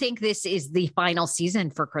you think this is the final season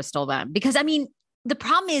for Crystal then? Because the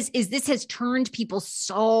problem is this has turned people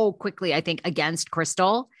so quickly, I think, against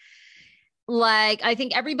Crystal. I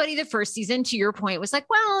think everybody the first season, to your point, was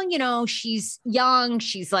well, she's young.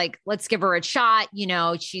 She's let's give her a shot.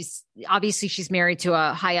 She's married to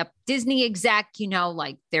a high up Disney exec,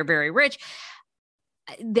 they're very rich.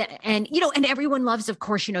 And everyone loves, of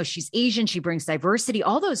course, she's Asian. She brings diversity,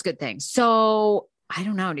 all those good things. So I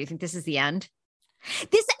don't know. Do you think this is the end?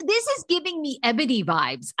 This is giving me Ebony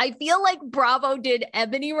vibes. I feel like Bravo did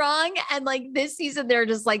Ebony wrong. And this season, they're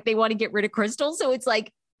just they want to get rid of Crystal. So it's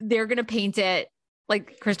they're going to paint it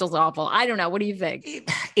like Crystal's awful. I don't know. What do you think?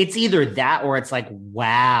 It's either that or it's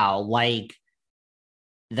wow,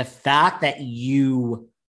 the fact that you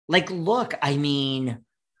look,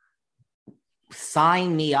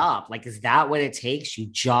 sign me up. Is that what it takes? You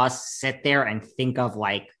just sit there and think of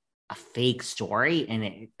a fake story.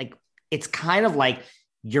 And it's kind of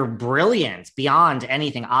you're brilliant beyond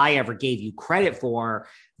anything I ever gave you credit for,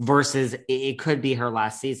 versus it could be her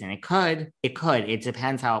last season. It could. It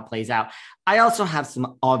depends how it plays out. I also have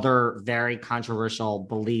some other very controversial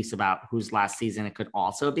beliefs about whose last season it could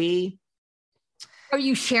also be. Are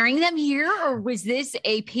you sharing them here, or was this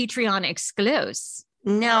a Patreon exclusive?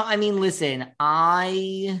 No, listen,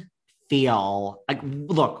 I feel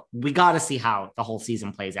look, we got to see how the whole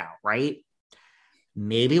season plays out, right?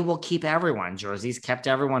 Maybe we'll keep everyone. Jersey's kept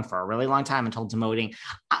everyone for a really long time until demoting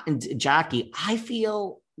Jackie. I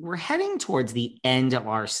feel we're heading towards the end of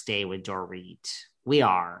our stay with Dorit. We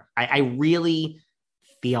are. I really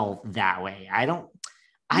feel that way. I don't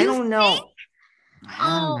know.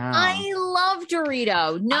 I love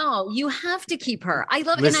Dorito. No, you have to keep her. I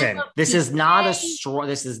love. Listen, this is not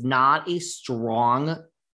a strong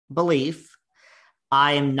belief.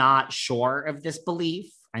 I am not sure of this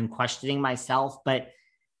belief. I'm questioning myself, but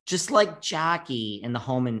just like Jackie in the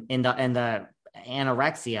home in the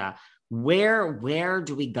anorexia, where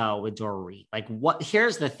do we go with Dorit? Like, what?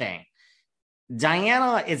 Here's the thing.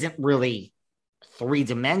 Diana isn't really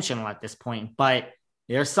three-dimensional at this point, but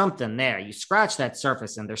there's something there. You scratch that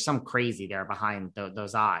surface and there's some crazy there behind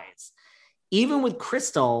those eyes. Even with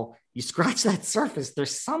Crystal, you scratch that surface,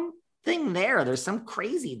 there's something there. There's some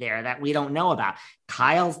crazy there that we don't know about.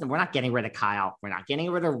 We're not getting rid of Kyle. We're not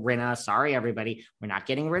getting rid of Rinna. Sorry, everybody. We're not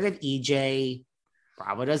getting rid of EJ.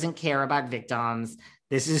 Bravo doesn't care about victims.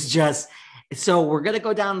 This is just, so we're going to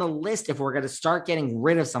go down the list. If we're going to start getting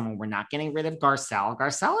rid of someone, we're not getting rid of Garcelle.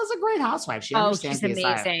 Garcelle is a great housewife. She understands.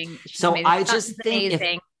 She's amazing. I just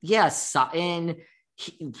think,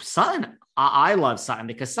 Sutton, I love Sutton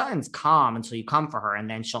because Sutton's calm until you come for her. And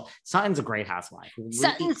then Sutton's a great housewife.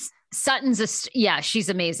 She's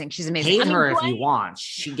amazing. She's amazing. Hate her if you want.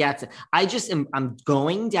 She gets it. I'm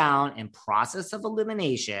going down in process of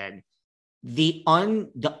elimination.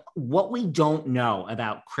 What we don't know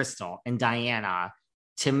about Crystal and Diana,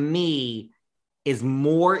 to me, is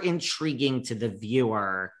more intriguing to the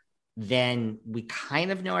viewer than we kind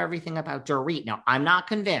of know everything about Dorit. Now, I'm not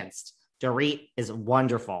convinced. Dorit is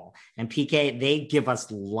wonderful, and PK, they give us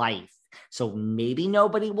life. So maybe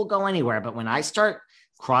nobody will go anywhere. But when I start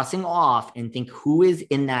crossing off and think who is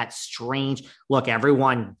in that strange look,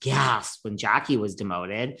 everyone gasped when Jackie was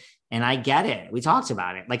demoted. And I get it. We talked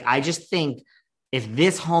about it. Like, I just think if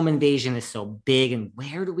this home invasion is so big, and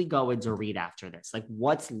where do we go with Dorit after this? Like,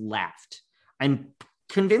 what's left? And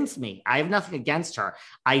convince me. I have nothing against her.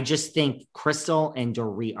 I just think Crystal and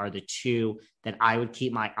Dorit are the two that I would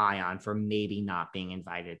keep my eye on for maybe not being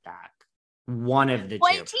invited back. One of the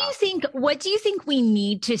two. What do you think we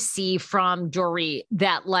need to see from Dorit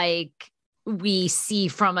that, like, we see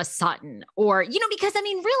from a Sutton? Or, because I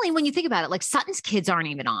mean, really, when you think about it, like, Sutton's kids aren't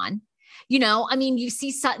even on, you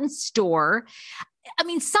see Sutton's store. I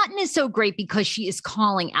mean, Sutton is so great because she is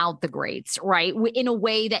calling out the greats, right? In a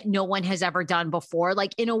way that no one has ever done before.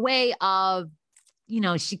 Like, in a way of,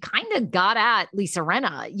 she kind of got at Lisa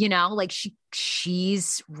Rinna, like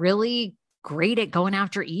she's really great at going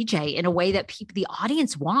after EJ in a way that the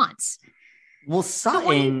audience wants. Well, Sutton, so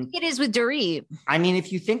what do you think it is with Dorit? I mean,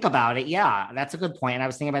 if you think about it, yeah, that's a good point. And I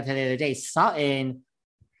was thinking about that the other day. Sutton,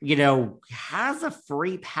 has a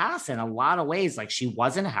free pass in a lot of ways. Like, she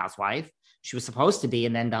wasn't a housewife. She was supposed to be,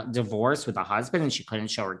 and then divorced with a husband, and she couldn't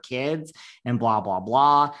show her kids and blah, blah,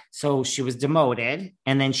 blah. So she was demoted,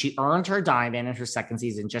 and then she earned her diamond in her second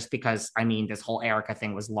season just because, this whole Erica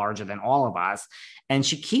thing was larger than all of us. And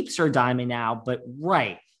she keeps her diamond now. But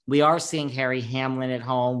right, we are seeing Harry Hamlin at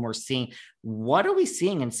home. What are we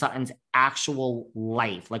seeing in Sutton's actual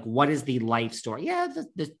life? Like, what is the life story? Yeah,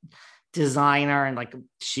 the designer, and like,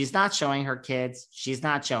 she's not showing her kids. She's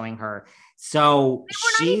not showing her. So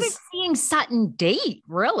we're not even seeing Sutton date,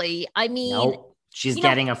 really. I mean, nope. She's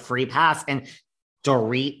getting a free pass. And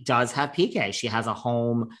Dorit does have PK. She has a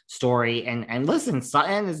home story. And listen,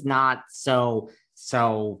 Sutton is not so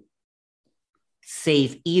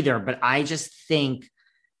safe either. But I just think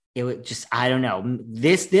it would just, I don't know.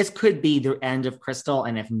 This could be the end of Crystal.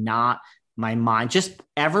 And if not, my mind, just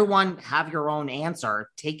everyone have your own answer.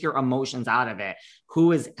 Take your emotions out of it.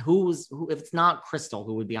 Who if it's not Crystal,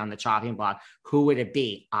 who would be on the chopping block? Who would it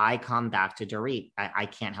be? I come back to Dorit. I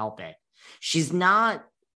can't help it. She's not,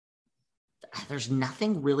 there's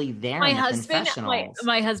nothing really there. My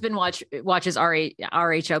husband watches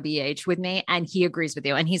RHOBH with me, and he agrees with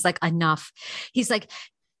you. And he's like, enough. He's like,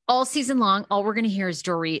 all season long, all we're going to hear is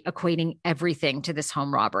Dorit equating everything to this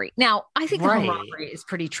home robbery. Now, I think the home robbery is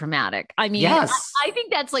pretty traumatic. I mean, yes. I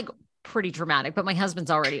think that's like pretty traumatic, but my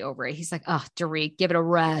husband's already over it. He's like, oh, Dorit, give it a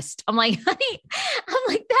rest. I'm like, honey, that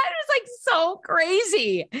is like so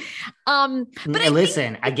crazy. But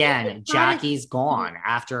listen, again, Jackie's gone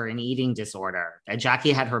after an eating disorder.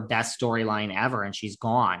 Jackie had her best storyline ever, and she's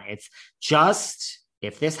gone. It's just,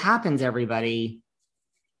 if this happens, everybody,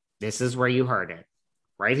 this is where you heard it.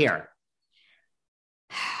 Right here.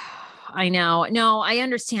 I know. No, I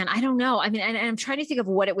understand. I don't know. I mean, and I'm trying to think of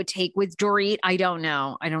what it would take with Dorit. I don't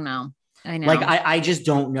know. I know. Like, I just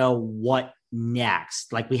don't know what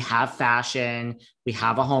next. Like, we have fashion, we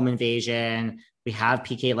have a home invasion, we have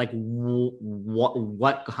PK. Like,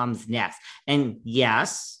 what comes next? And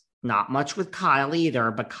yes, Not much with Kyle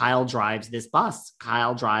either, but Kyle drives this bus.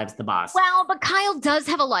 Kyle drives the bus. Well, but Kyle does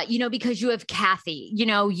have a lot, because you have Kathy,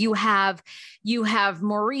 you have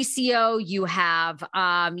Mauricio, you have,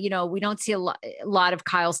 we don't see a lot of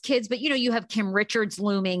Kyle's kids, but you have Kim Richards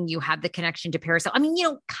looming, you have the connection to Paris. I mean,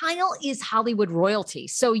 Kyle is Hollywood royalty.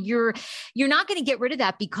 So you're not going to get rid of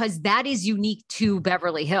that because that is unique to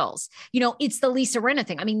Beverly Hills. It's the Lisa Rinna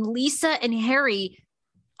thing. I mean, Lisa and Harry,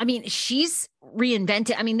 she's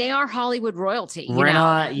reinvented. They are Hollywood royalty.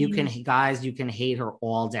 Rinna, you can hate her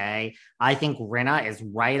all day. I think Rinna is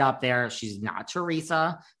right up there. She's not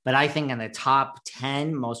Teresa, but I think in the top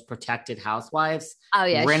 10 most protected housewives,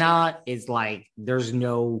 Rinna is like,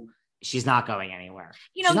 she's not going anywhere.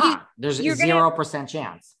 There's a 0%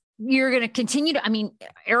 chance. You're going to continue to,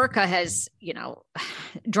 Erica has,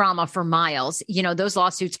 drama for miles, those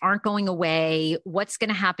lawsuits aren't going away. What's going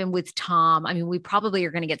to happen with Tom? We probably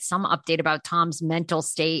are going to get some update about Tom's mental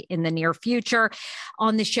state in the near future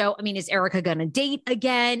on the show. Is Erica going to date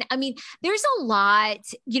again? There's a lot,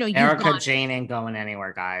 Erica Jane ain't going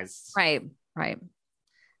anywhere, guys. Right.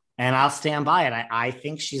 And I'll stand by it. I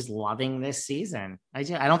think she's loving this season. I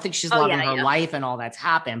don't think she's loving her life and all that's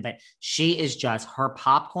happened, but she is just, her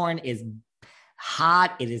popcorn is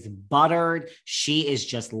hot. It is buttered. She is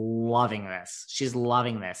just loving this. She's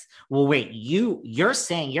loving this. Well, wait, you're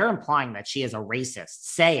implying that she is a racist.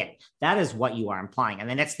 Say it. That is what you are implying. And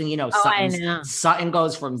the next thing you know, Sutton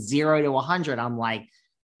goes from 0 to 100. I'm like,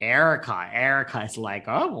 Erica is like,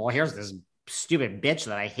 oh, well, here's this stupid bitch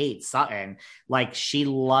that I hate, Sutton. Like, she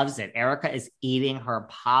loves it. Erica is eating her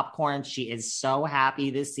popcorn. She is so happy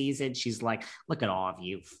this season. She's like, look at all of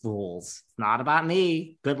you fools. It's not about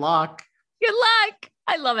me. Good luck.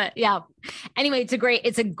 I love it. Yeah. Anyway,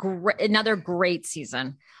 another great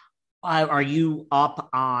season. Are you up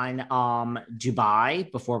on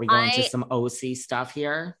Dubai before we go into some OC stuff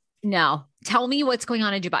here? No. Tell me what's going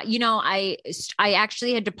on in Dubai. I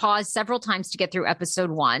actually had to pause several times to get through episode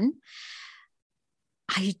 1.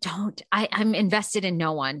 I'm invested in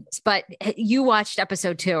no one, but you watched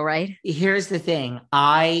episode 2, right? Here's the thing.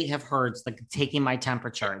 I have heard, like, taking my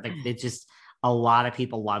temperature, like, it's just, a lot of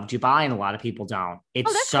people love Dubai and a lot of people don't.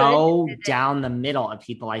 It's so good. Down the middle of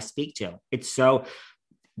people I speak to. It's so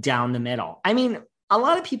down the middle. A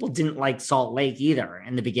lot of people didn't like Salt Lake either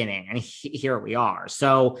in the beginning, and here we are.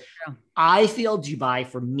 So I feel Dubai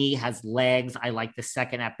for me has legs. I like the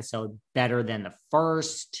second episode better than the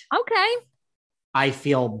first. Okay. I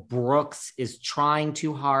feel Brooks is trying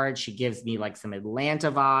too hard. She gives me like some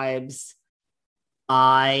Atlanta vibes.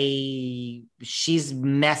 She's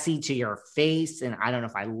messy to your face, and I don't know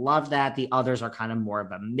if I love that. The others are kind of more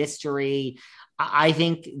of a mystery. I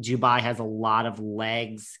think Dubai has a lot of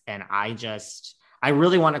legs, and I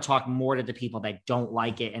really want to talk more to the people that don't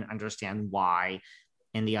like it and understand why,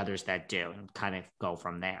 and the others that do, and kind of go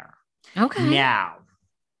from there. Okay. Now,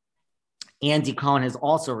 Andy Cohen has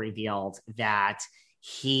also revealed that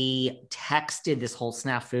he texted this whole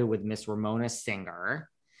snafu with Miss Ramona Singer,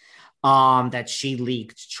 that she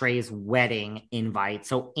leaked Trey's wedding invite.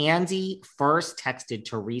 So Andy first texted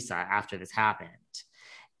Teresa after this happened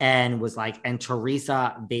and was like, and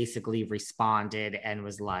Teresa basically responded and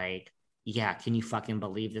was like, yeah, can you fucking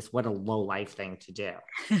believe this? What a low life thing to do.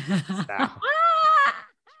 So,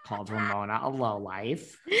 called Ramona a low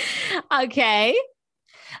life. Okay.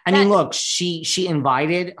 Look, she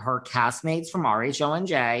invited her castmates from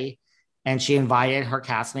RHONJ, and she invited her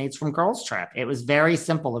castmates from Girls Trip. It was very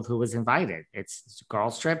simple of who was invited. It's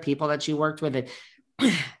Girls Trip, people that she worked with.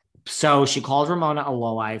 So she called Ramona a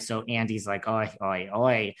lowlife. So Andy's like, oi, oi,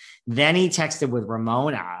 oi. Then he texted with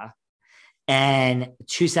Ramona, and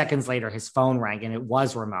 2 seconds later, his phone rang, and it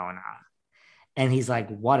was Ramona. And he's like,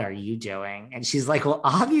 what are you doing? And she's like, well,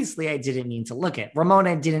 obviously I didn't mean to look at.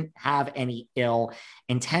 Ramona didn't have any ill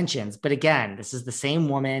intentions. But again, this is the same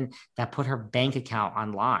woman that put her bank account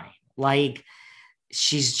online. Like,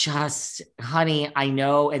 she's just, honey, I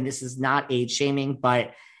know, and this is not age shaming,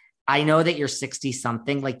 but I know that you're 60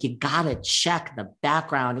 something. Like, you got to check the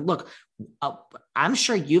background. And look, I'm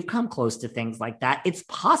sure you've come close to things like that. It's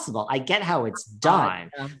possible. I get how it's done,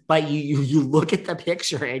 but you look at the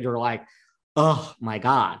picture and you're like, oh my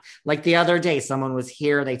God. Like the other day, someone was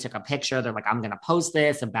here, they took a picture. They're like, I'm going to post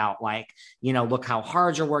this about like, look how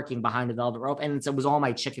hard you're working behind the velvet rope. And it was all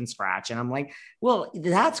my chicken scratch. And I'm like, well,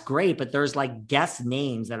 that's great. But there's like guest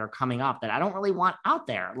names that are coming up that I don't really want out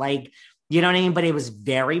there. Like, you know what I mean? But it was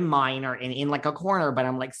very minor and in like a corner, but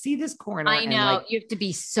I'm like, see this corner. I know, and like, you have to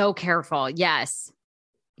be so careful. Yes.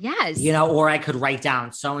 Yes. You know, or I could write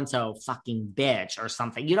down so-and-so fucking bitch or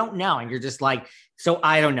something. You don't know. And you're just like, so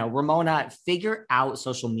I don't know. Ramona, figure out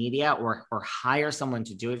social media or hire someone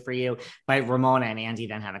to do it for you. But Ramona and Andy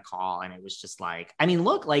then had a call and it was just like, I mean,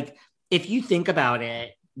 look, like if you think about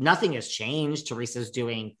it, nothing has changed. Teresa's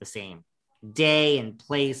doing the same day and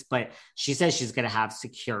place, but she says she's going to have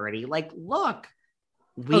security. Like, look,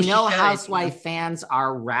 we know Housewife fans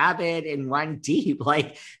are rabid and run deep.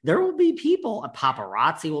 Like there will be people, a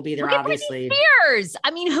paparazzi will be there, obviously. Years.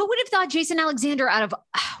 I mean, who would have thought Jason Alexander out of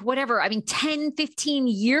whatever, 10, 15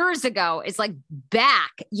 years ago is like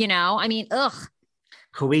back, you know? I mean, ugh.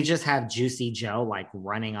 Could we just have Juicy Joe like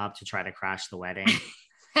running up to try to crash the wedding?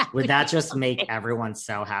 Would that just make everyone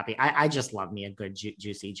so happy? I just love me a good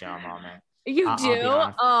Juicy Joe moment. You do?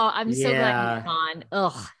 Oh, I'm so glad you're on.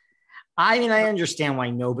 Ugh. I mean, I understand why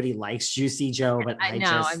nobody likes Juicy Joe, but I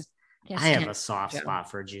have a soft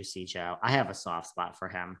spot for Juicy Joe. I have a soft spot for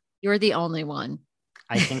him. You're the only one.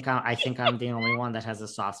 I think I'm the only one that has a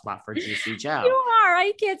soft spot for Juicy Joe. You are.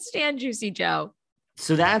 I can't stand Juicy Joe.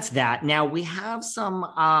 So that's that. Now we have some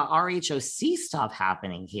RHOC stuff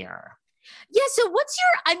happening here. Yeah. So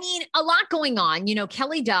a lot going on, you know,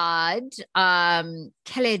 Kelly Dodd, and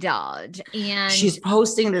she's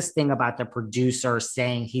posting this thing about the producer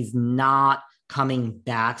saying he's not coming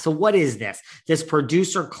back. So what is this? This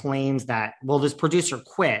producer claims that, this producer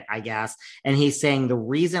quit, I guess. And he's saying the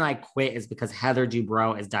reason I quit is because Heather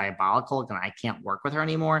Dubrow is diabolical and I can't work with her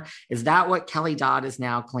anymore. Is that what Kelly Dodd is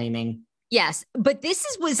now claiming? Yes, but this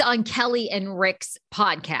was on Kelly and Rick's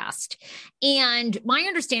podcast. And my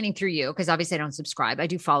understanding through you, because obviously I don't subscribe. I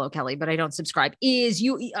do follow Kelly, but I don't subscribe, is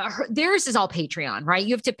theirs is all Patreon, right?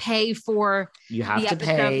 You have to pay for You have to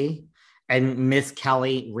pay. And Miss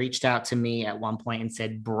Kelly reached out to me at one point and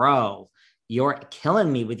said, bro, you're killing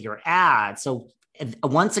me with your ads. So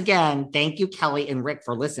once again, thank you, Kelly and Rick,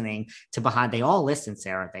 for listening to Behind. They all listen,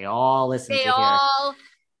 Sarah. They all listen.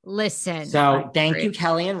 Listen. So thank you,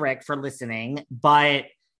 Kelly and Rick, for listening. But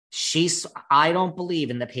I don't believe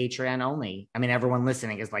in the Patreon only. I mean, everyone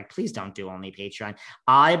listening is like, please don't do only Patreon.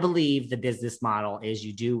 I believe the business model is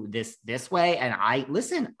you do this way. And I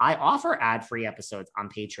offer ad-free episodes on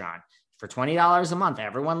Patreon for $20 a month.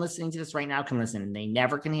 Everyone listening to this right now can listen and they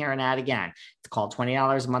never can hear an ad again. It's called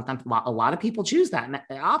 $20 a month. A lot of people choose that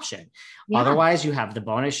option. Yeah. Otherwise, you have the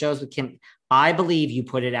bonus shows with Kim. I believe you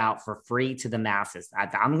put it out for free to the masses.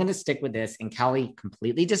 I'm going to stick with this. And Kelly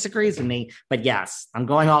completely disagrees with me. But yes, I'm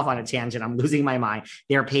going off on a tangent. I'm losing my mind.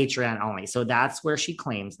 They're Patreon only. So that's where she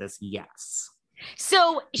claims this. Yes.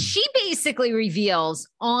 So she basically reveals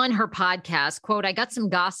on her podcast, quote, I got some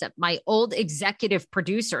gossip. My old executive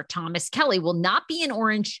producer, Thomas Kelly, will not be in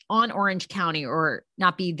Orange County or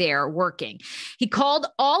not be there working. He called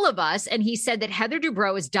all of us and he said that Heather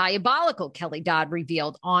Dubrow is diabolical, Kelly Dodd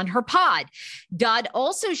revealed on her pod. Dodd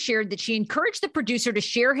also shared that she encouraged the producer to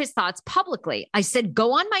share his thoughts publicly. I said,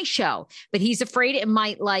 go on my show, but he's afraid it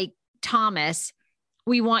might like Thomas.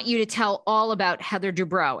 We want you to tell all about Heather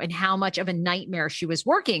Dubrow and how much of a nightmare she was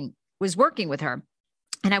working with her.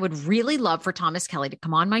 And I would really love for Thomas Kelly to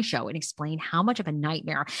come on my show and explain how much of a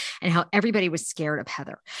nightmare and how everybody was scared of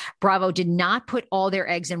Heather. Bravo did not put all their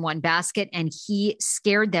eggs in one basket, and he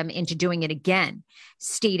scared them into doing it again,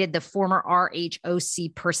 stated the former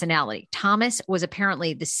RHOC personality. Thomas was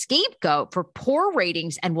apparently the scapegoat for poor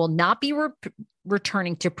ratings and will not be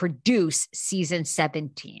returning to produce season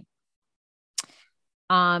 17.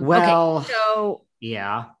 Okay, so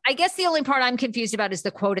yeah, I guess the only part I'm confused about is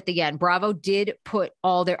the quote at the end. Bravo did put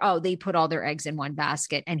they put all their eggs in one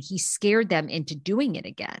basket and he scared them into doing it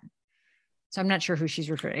again. So I'm not sure who she's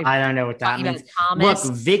referring to. I don't know what that means. Look,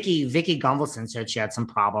 Vicky Gunvalson said she had some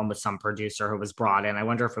problem with some producer who was brought in. I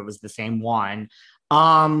wonder if it was the same one.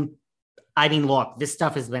 I mean, look, this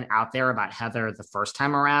stuff has been out there about Heather the first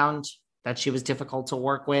time around, that she was difficult to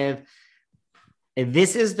work with.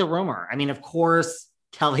 This is the rumor. I mean, of course,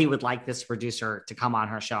 Kelly would like this producer to come on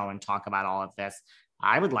her show and talk about all of this.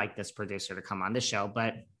 I would like this producer to come on the show,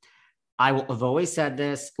 but I've always said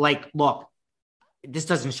this, like, look, this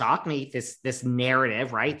doesn't shock me. This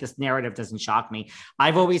narrative, right? This narrative doesn't shock me.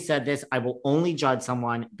 I've always said this. I will only judge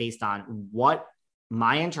someone based on what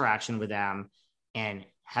my interaction with them. And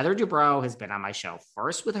Heather Dubrow has been on my show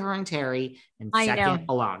first with her and Terry, and second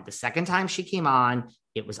alone. The second time she came on,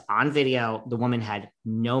 it was on video. The woman had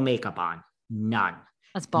no makeup on, none.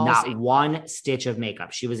 That's ballsy. Not one stitch of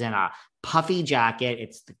makeup. She was in a puffy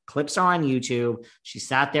jacket. The clips are on YouTube. She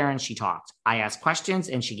sat there and she talked. I asked questions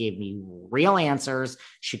and she gave me real answers.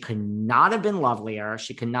 She could not have been lovelier.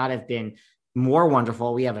 She could not have been more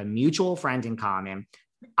wonderful. We have a mutual friend in common.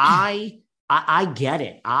 I I get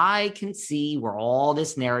it. I can see where all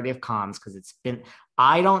this narrative comes because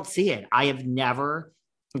I don't see it. I have never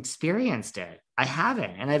experienced it. I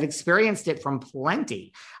haven't. And I've experienced it from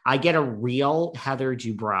plenty. I get a real Heather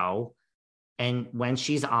Dubrow, and when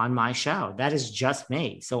she's on my show, that is just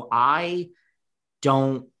me. So I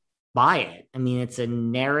don't buy it. I mean, it's a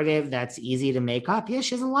narrative that's easy to make up. Yeah,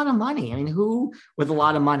 she has a lot of money. I mean, who with a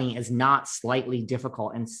lot of money is not slightly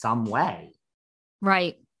difficult in some way?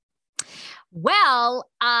 Right. Well,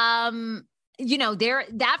 that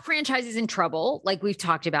franchise is in trouble, like we've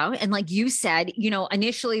talked about. And like you said,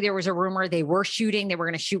 initially there was a rumor they were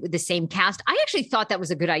going to shoot with the same cast. I actually thought that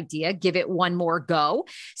was a good idea. Give it one more go,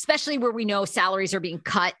 especially where we know salaries are being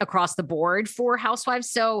cut across the board for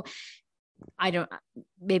Housewives. So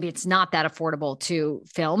maybe it's not that affordable to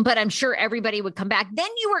film, but I'm sure everybody would come back. Then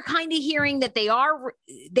you were kind of hearing that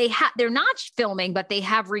they're not filming, but they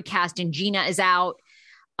have recast, and Gina is out.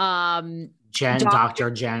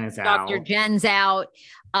 Dr. Jen is out. Dr. Jen's out.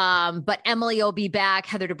 But Emily will be back.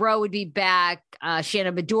 Heather Dubrow would be back.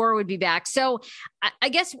 Shannon Beador would be back. So I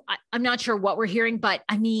guess I'm not sure what we're hearing, but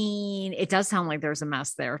I mean, it does sound like there's a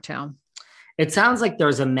mess there too. It sounds like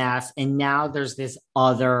there's a mess. And now there's this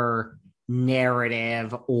other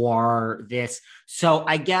narrative or this. So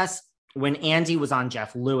I guess when Andy was on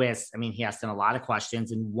Jeff Lewis, I mean, he asked him a lot of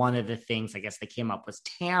questions. And one of the things I guess that came up was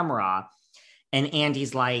Tamra. And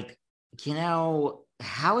Andy's like,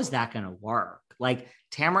 how is that going to work? Like,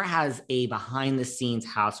 Tamra has a behind the scenes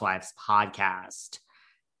Housewives podcast.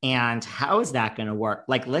 And how is that going to work?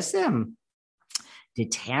 Like, listen,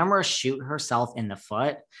 did Tamra shoot herself in the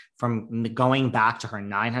foot from going back to her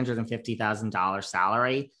 $950,000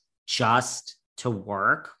 salary just to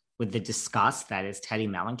work with the disgust that is Teddi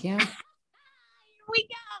Mellencamp? Here we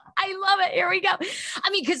go. I love it. Here we go. I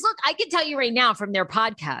mean, because look, I can tell you right now from their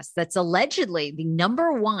podcast, that's allegedly the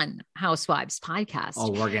 #1 Housewives podcast.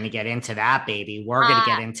 Oh, we're going to get into that, baby. We're going to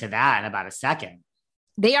get into that in about a second.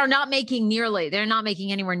 They're not making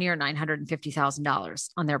anywhere near $950,000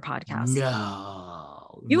 on their podcast.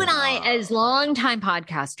 No. And I, as longtime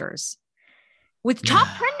podcasters with top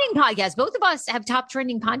trending podcasts, both of us have top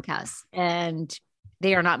trending podcasts, and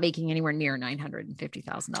they are not making anywhere near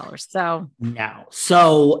 $950,000. So no.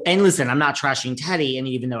 So, and listen, I'm not trashing Teddi, and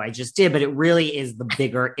even though I just did, but it really is the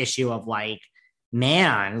bigger issue of like,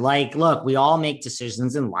 man, like, look, we all make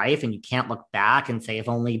decisions in life, and you can't look back and say if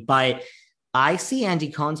only. But I see Andy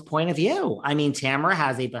Cohen's point of view. I mean, Tamra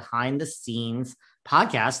has a behind the scenes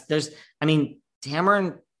podcast.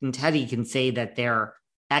 Tamra and Teddi can say that they're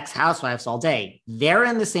ex-housewives all day. They're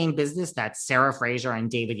in the same business that Sarah Fraser and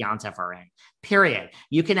David Yontef are in. Period.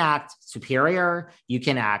 You can act superior. You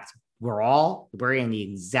can act. We're in the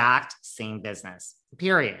exact same business.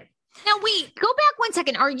 Period. Now wait, go back one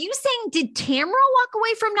second. Are you saying did Tamra walk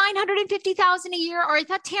away from $950,000 a year, or I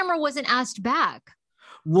thought Tamra wasn't asked back?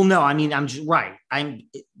 Well, no. I mean, I'm just right.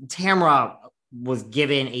 Tamra was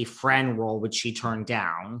given a friend role, which she turned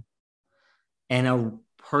down, and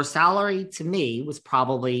her salary to me was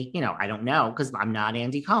probably, I don't know, because I'm not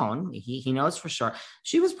Andy Cohen. He knows for sure.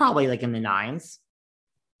 She was probably like in the nines.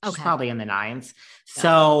 She's probably in the nines.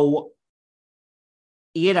 So,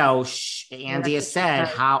 Andy has said,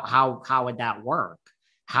 how would that work?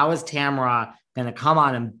 How is Tamra going to come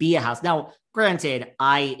on and be a house? Now, granted,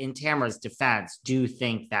 I, in Tamra's defense, do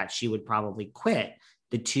think that she would probably quit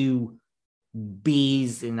the two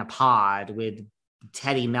bees in a pod with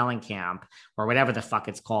Teddi Mellencamp or whatever the fuck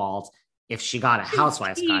it's called if she got a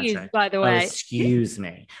Housewives contract. By the way. Oh, excuse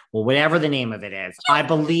me. Well, whatever the name of it is, I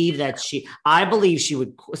believe she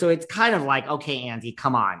would. So it's kind of like, okay, Andy,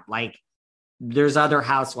 come on. Like, there's other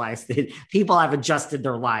housewives that people have adjusted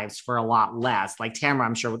their lives for a lot less. Like Tamra,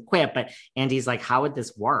 I'm sure would quit, but Andy's like, how would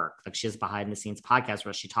this work? Like, she has behind the scenes podcast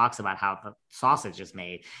where she talks about how the sausage is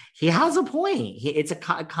made. He has a point. It's a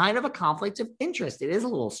kind of a conflict of interest. It is a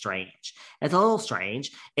little strange.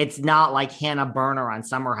 It's not like Hannah Berner on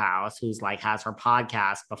Summer House, who's like has her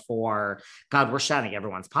podcast before. God, we're shouting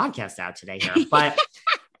everyone's podcast out today here, but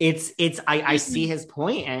I see his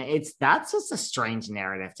point, and that's just a strange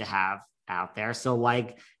narrative to have out there. So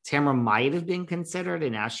like Tamra might have been considered,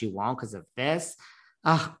 and now she won't because of this.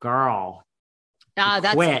 Oh, girl.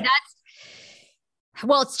 Well,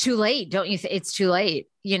 it's too late. Don't you think it's too late?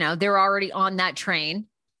 They're already on that train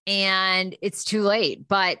and it's too late,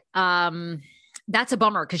 but that's a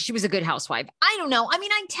bummer because she was a good housewife. I don't know. I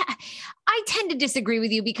mean, I tend to disagree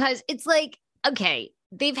with you because it's like, okay,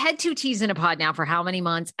 they've had two teas in a pod now for how many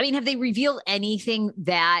months? I mean, have they revealed anything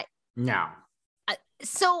that? No.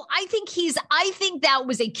 So I think that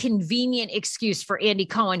was a convenient excuse for Andy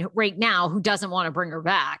Cohen right now, who doesn't want to bring her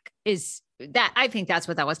back, is I think that's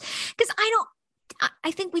what that was. Because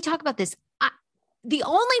I think we talk about this. The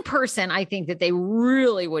only person I think that they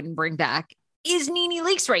really wouldn't bring back is Nene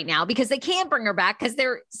Leakes right now, because they can't bring her back because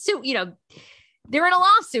they're in a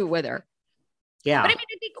lawsuit with her. Yeah. But I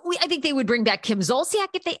mean, I think they would bring back Kim Zolciak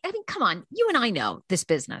come on, you and I know this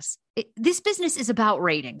business. This business is about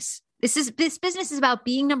ratings. This business is about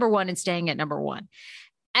being number one and staying at number one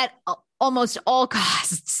at almost all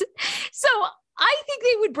costs. So I think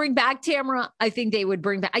they would bring back Tamara. I think they would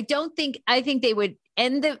bring back, I think they would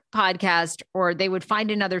end the podcast, or they would find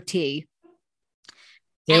another T.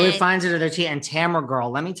 They would find another T. And Tamara, girl,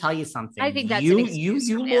 let me tell you something. I think that's you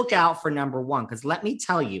look out for number one, because let me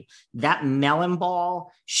tell you, that melon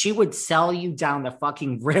ball, she would sell you down the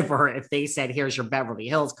fucking river if they said, here's your Beverly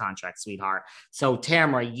Hills contract, sweetheart. So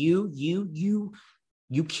Tamara, you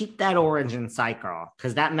keep that orange in sight, girl,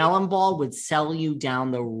 because that melon ball would sell you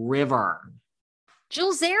down the river.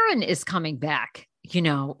 Jill Zarin is coming back,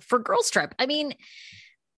 for Girls Trip. I mean,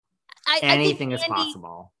 anything is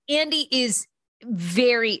possible. Andy is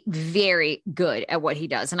very, very good at what he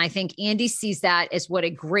does. And I think Andy sees that as what a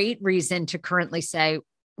great reason to currently say,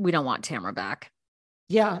 we don't want Tamara back.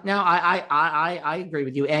 Yeah, no, I agree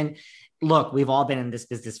with you. And look, we've all been in this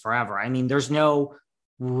business forever. I mean, there's no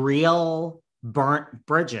real burnt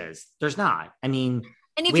bridges. There's not. I mean,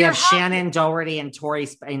 we have Shannon Doherty and Tori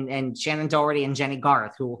and Shannon Doherty and Jenny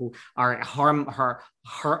Garth, who are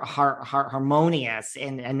harmonious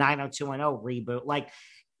in a 90210 reboot. Like,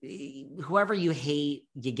 whoever you hate,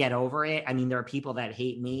 you get over it. I mean, there are people that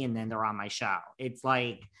hate me and then they're on my show. It's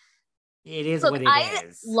like, it is what it is.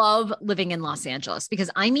 I love living in Los Angeles because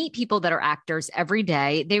I meet people that are actors every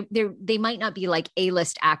day. They might not be like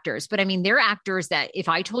A-list actors, but I mean, they're actors that if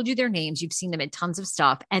I told you their names, you've seen them in tons of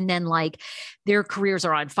stuff. And then like their careers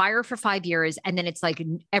are on fire for 5 years. And then it's like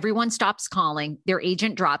everyone stops calling, their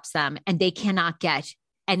agent drops them, and they cannot get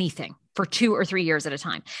anything for 2 or 3 years at a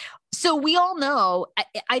time. So we all know,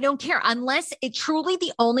 I don't care, unless it truly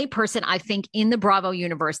the only person I think in the Bravo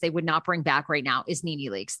universe they would not bring back right now is Nene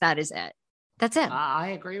Leakes. That is it. That's it.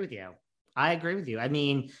 I agree with you. I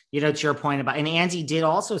mean, to your point about, and Andy did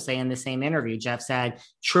also say in the same interview, Jeff said,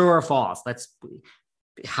 true or false,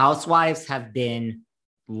 housewives have been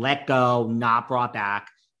let go, not brought back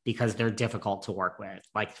because they're difficult to work with.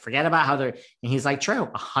 Like, forget about how they're, and he's like, true,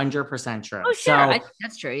 100% true. Oh, sure. I think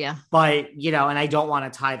that's true. Yeah. But, and I don't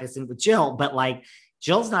want to tie this in with Jill, but like,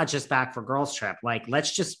 Jill's not just back for Girls Trip. Like,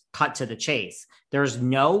 let's just cut to the chase. There's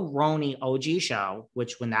no Roni OG show,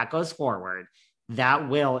 which when that goes forward, that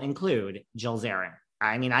will include Jill Zarin.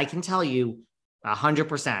 I mean, I can tell you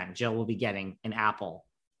 100% Jill will be getting an apple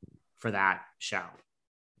for that show.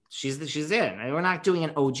 She's in. We're not doing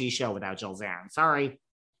an OG show without Jill Zarin. Sorry.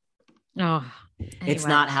 Oh, anyway. It's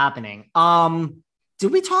not happening.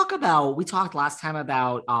 Did we talked last time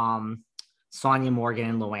about Sonia Morgan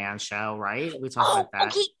and Luann show, right? We talked about that.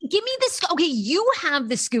 Okay, give me this. Okay, you have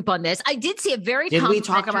the scoop on this. I did see a very. Did we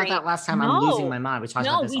talk about that last time? No. I'm losing my mind. We talked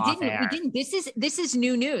about this off air. We didn't. This is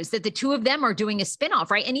new news that the two of them are doing a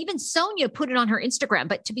spinoff, right? And even Sonia put it on her Instagram.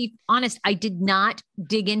 But to be honest, I did not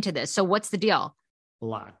dig into this. So what's the deal?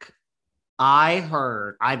 Look, I've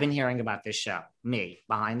been hearing about this show,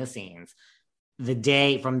 behind the scenes,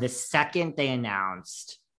 from the second they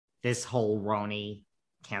announced this whole Roni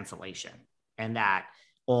cancellation and that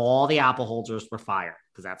all the apple holders were fired,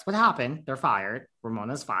 because that's what happened. They're fired.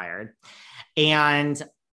 Ramona's fired. And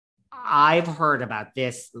I've heard about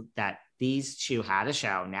this, that these two had a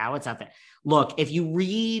show. Now it's out there. Look, if you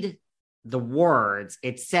read the words,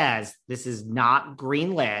 it says this is not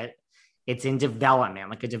greenlit. It's in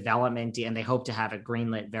development, like a development, and they hope to have it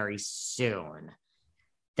greenlit very soon.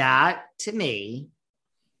 That, to me,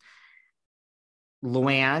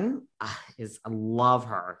 Luann I love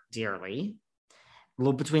her dearly.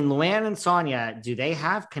 Between Luann and Sonia, do they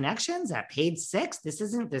have connections at Page Six? This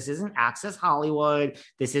isn't Access Hollywood.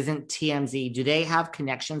 This isn't TMZ. Do they have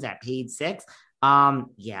connections at Page Six?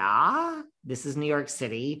 Yeah, this is New York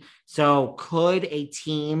City. So could a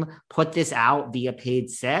team put this out via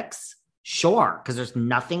Page Six? Sure, because there's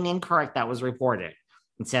nothing incorrect that was reported.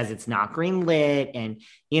 It says it's not green lit, and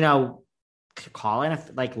call in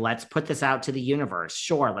let's put this out to the universe.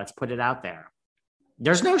 Sure, let's put it out there.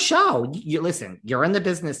 There's no show. Listen, you're in the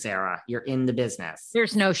business, Sarah. You're in the business.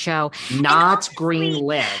 There's no show. Not green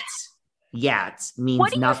lit yet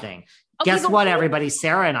means nothing. Guess what, everybody?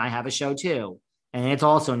 Sarah and I have a show too, and it's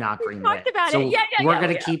also not green lit. So we're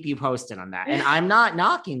going to keep you posted on that. And I'm not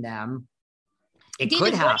knocking them. It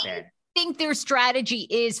could happen. Think their strategy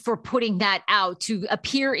is for putting that out to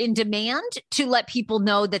appear in demand, to let people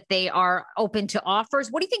know that they are open to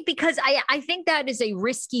offers? What do you think? Because I think that is a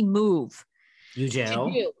risky move You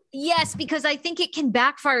do? Yes, because I think it can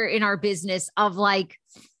backfire in our business of like,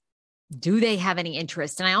 do they have any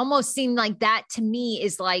interest? And I almost seem like that to me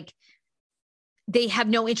is like, they have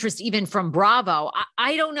no interest even from Bravo.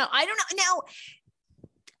 I don't know. Now,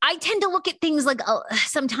 I tend to look at things like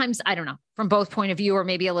sometimes, I don't know, from both point of view or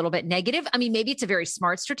maybe a little bit negative. I mean, maybe it's a very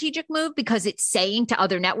smart strategic move because it's saying to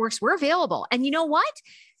other networks, we're available. And you know what?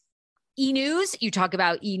 E-News, you talk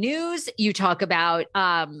about E-News, you talk about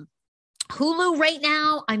Hulu right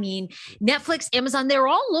now. I mean, Netflix, Amazon, they're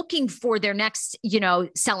all looking for their next,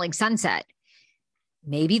 selling sunset.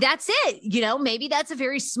 Maybe that's it. Maybe that's a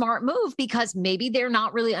very smart move because maybe they're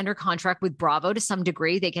not really under contract with Bravo to some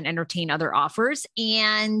degree. They can entertain other offers.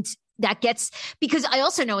 And that because I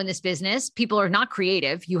also know in this business, people are not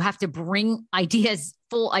creative. You have to bring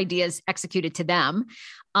full ideas executed to them.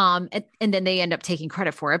 And then they end up taking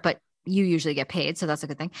credit for it, but you usually get paid. So that's a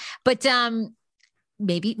good thing. But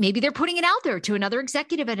maybe they're putting it out there to another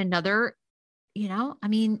executive at another,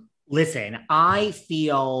 Listen, I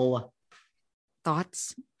feel...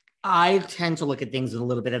 Thoughts? I tend to look at things with a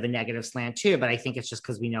little bit of a negative slant too, but I think it's just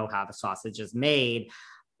because we know how the sausage is made.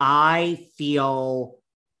 I feel,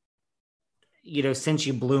 since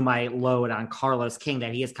you blew my load on Carlos King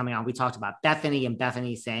that he is coming on, we talked about Bethany and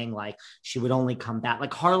Bethany saying like she would only come back. Like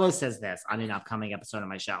Carlos says this on an upcoming episode of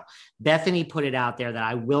my show. Bethany put it out there that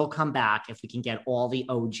I will come back if we can get all the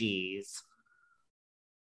OGs,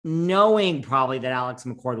 knowing probably that Alex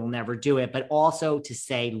McCord will never do it, but also to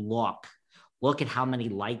say, look at how many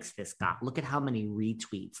likes this got. Look at how many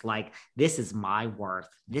retweets. Like, this is my worth.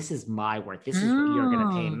 This is my worth. This is what you're going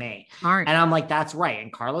to pay me. Smart. And I'm like, that's right.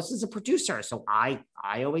 And Carlos is a producer. So I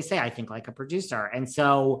always say, I think like a producer. And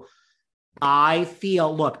so I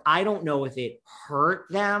feel, look, I don't know if it hurt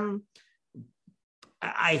them.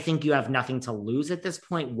 I think you have nothing to lose at this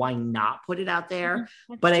point. Why not put it out there?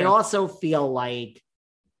 But true. I also feel like,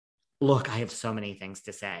 look, I have so many things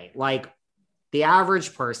to say. Like, the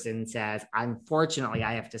average person says, unfortunately,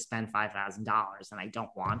 I have to spend $5,000 and I don't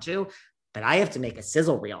want to, but I have to make a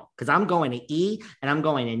sizzle reel because I'm going to E and I'm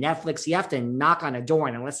going to Netflix. You have to knock on a door,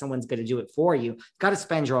 and unless someone's going to do it for you, you've got to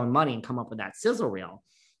spend your own money and come up with that sizzle reel.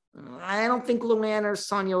 I don't think Luann or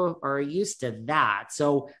Sonia are used to that.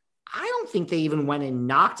 So I don't think they even went and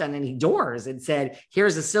knocked on any doors and said,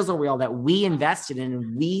 here's a sizzle reel that we invested in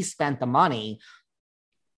and we spent the money.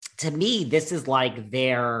 To me, this is like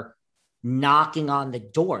their knocking on the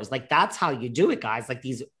doors. Like, that's how you do it, guys. Like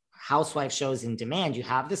these housewife shows in demand, you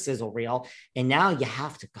have the sizzle reel and now you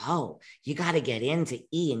have to go. You got to get into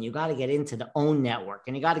E and you got to get into the OWN network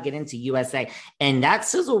and you got to get into USA. And that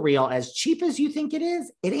sizzle reel, as cheap as you think it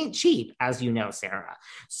is, it ain't cheap, as you know, Sarah.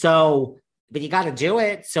 So, but you got to do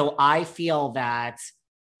it. So I feel that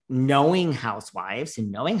knowing housewives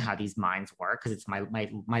and knowing how these minds work, because it's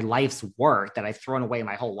my life's work that I've thrown away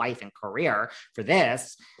my whole life and career for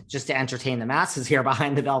this, just to entertain the masses here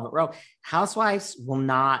behind the velvet rope. Housewives will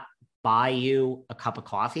not buy you a cup of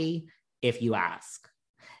coffee if you ask.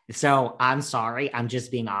 So I'm sorry. I'm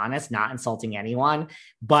just being honest, not insulting anyone,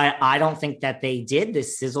 but I don't think that they did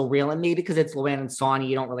this sizzle reel. And maybe because it's Luann and Sonia,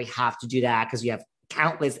 you don't really have to do that because you have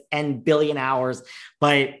countless and billion hours,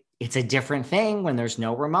 but it's a different thing when there's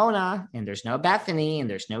no Ramona and there's no Bethany and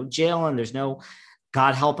there's no Jill and there's no,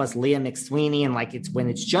 God help us, Leah McSweeney. And like, it's when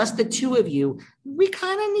it's just the two of you, we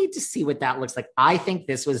kind of need to see what that looks like. I think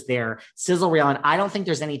this was their sizzle reel, and I don't think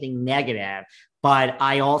there's anything negative, but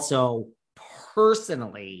I also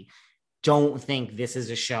personally don't think this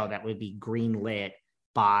is a show that would be greenlit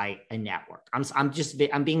by a network.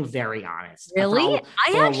 I'm being very honest. Really?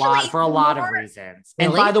 For a lot of reasons. Really?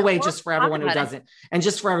 And by the way, just for everyone who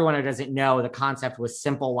doesn't know, the concept was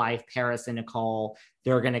Simple Life, Paris and Nicole.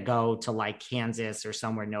 They're going to go to like Kansas or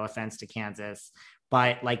somewhere, no offense to Kansas,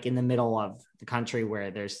 but like in the middle of the country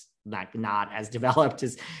where there's not as developed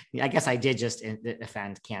as, I guess I did just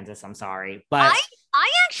offend Kansas. I'm sorry. But I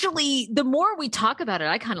actually, the more we talk about it,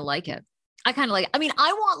 I kind of like it. I mean,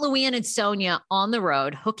 I want Luann and Sonia on the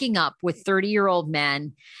road, hooking up with 30-year-old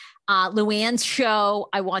men. Luann's show,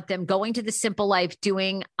 I want them going to the Simple Life,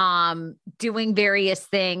 doing various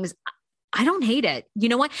things. I don't hate it. You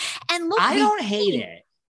know what? And look, I don't hate it.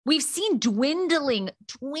 We've seen dwindling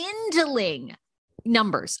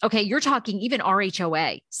numbers. Okay. You're talking even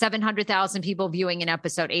RHOA, 700,000 people viewing an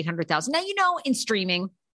episode, 800,000. Now, in streaming,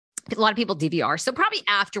 a lot of people DVR. So probably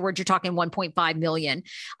afterwards, you're talking 1.5 million.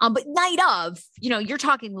 But night of, you're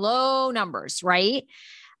talking low numbers, right?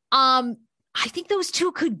 I think those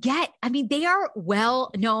two could get, they are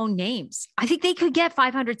well-known names. I think they could get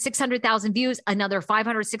 500, 600,000 views, another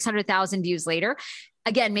 500, 600,000 views later.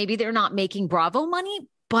 Again, maybe they're not making Bravo money,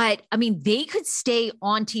 But I mean, they could stay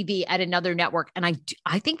on TV at another network. And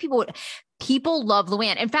I think people love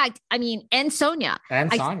Luann. In fact, I mean, and Sonia.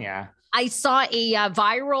 And Sonia. I saw a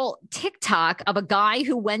viral TikTok of a guy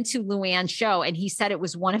who went to Luann's show, and he said it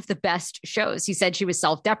was one of the best shows. He said she was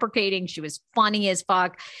self-deprecating. She was funny as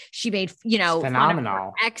fuck. She made, phenomenal fun of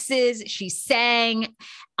her exes. She sang.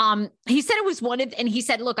 He said it was and he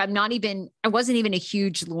said, look, I wasn't even a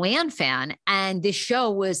huge Luann fan. And this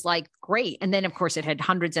show was like great. And then of course it had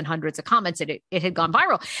hundreds and hundreds of comments and it had gone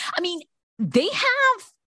viral. I mean, they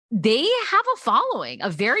have a following, a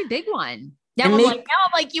very big one. Now I'm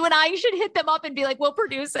like, you and I should hit them up and be like, we'll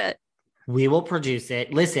produce it. We will produce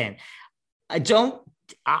it. Listen, I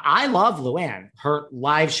love Luann. Her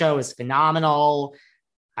live show is phenomenal.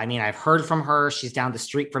 I mean, I've heard from her. She's down the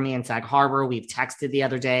street from me in Sag Harbor. We've texted the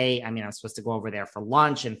other day. I mean, I'm supposed to go over there for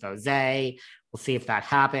lunch in Fosay. We'll see if that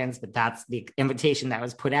happens, but that's the invitation that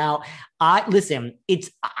was put out. I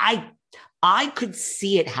could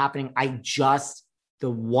see it happening. The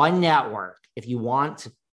one network, if you want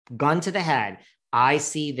to gun to the head, I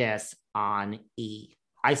see this on E.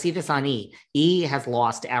 I see this on E. E has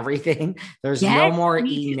lost everything. There's no more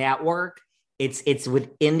E network. It's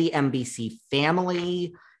within the NBC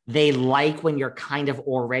family. They like when you're kind of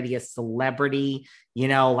already a celebrity,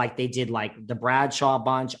 like they did like the Bradshaw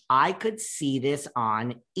bunch. I could see this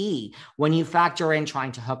on E. When you factor in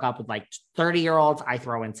trying to hook up with like 30-year-olds, I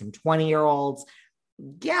throw in some 20-year-olds.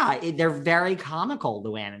 Yeah, they're very comical,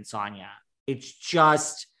 Luann and Sonia. It's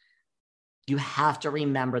just, you have to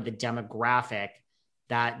remember the demographic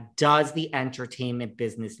that does the entertainment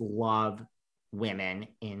business love women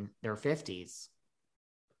in their 50s,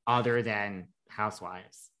 other than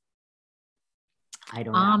housewives. I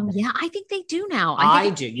don't know. Yeah, I think they do now. I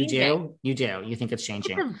do. You do? You do. You think it's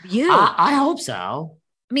changing? Look at The View. I hope so.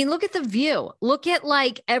 I mean, look at The View. Look at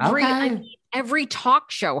like every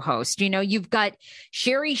talk show host. You've got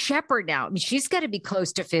Sherry Shepherd now. I mean, she's got to be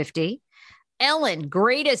close to 50. Ellen,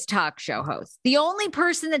 greatest talk show host. The only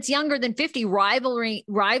person that's younger than 50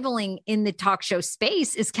 rivaling in the talk show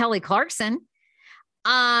space is Kelly Clarkson.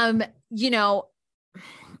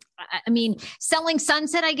 I mean, Selling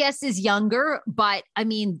Sunset, I guess, is younger, but I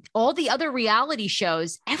mean, all the other reality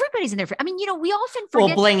shows, everybody's in there. I mean, we often forget.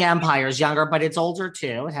 Well, Bling Empire's younger, but it's older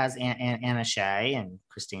too. It has Anna Shea and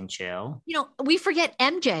Christine Chiu. We forget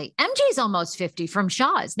MJ. MJ's almost 50 from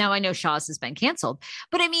Shaw's. Now I know Shaw's has been canceled,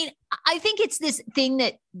 but I mean, I think it's this thing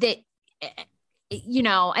that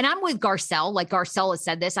and I'm with Garcelle. Like Garcelle has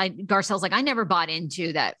said this. Garcelle's like, I never bought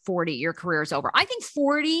into that 40, your career is over. I think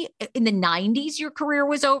 40 in the 90s, your career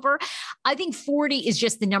was over. I think 40 is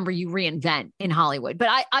just the number you reinvent in Hollywood. But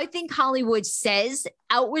I think Hollywood says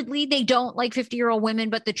outwardly they don't like 50-year-old women.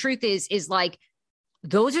 But the truth is like,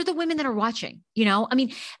 those are the women that are watching, I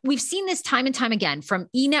mean, we've seen this time and time again from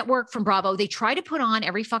E! Network, from Bravo. They try to put on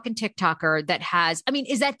every fucking TikToker that has, I mean,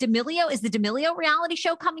 is that D'Amelio? Is the D'Amelio reality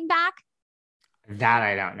show coming back? That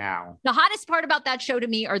I don't know. The hottest part about that show to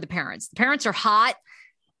me are the parents. The parents are hot.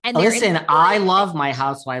 And listen, I love my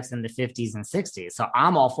housewives in the 50s and 60s. So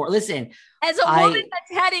I'm all for it. Listen, as a woman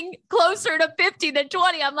that's heading closer to 50 than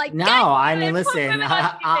 20, I'm like, no, I mean, listen,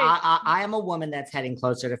 I am a woman that's heading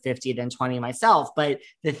closer to 50 than 20 myself. But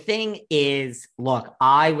the thing is, look,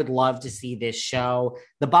 I would love to see this show.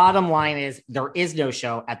 The bottom line is there is no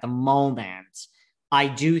show at the moment. I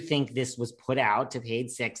do think this was put out to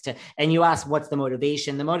Page Six and you ask, what's the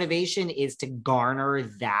motivation? The motivation is to garner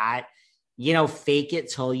that, fake it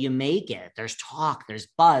till you make it. There's talk, there's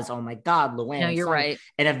buzz. Oh my God, Luann. No, you're right.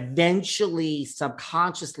 And eventually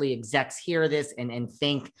subconsciously execs hear this and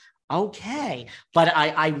think, okay. But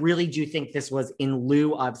I really do think this was in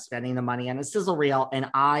lieu of spending the money on a sizzle reel. And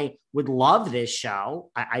I would love this show.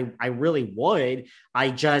 I really would.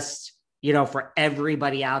 I just, for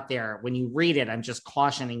everybody out there, when you read it, I'm just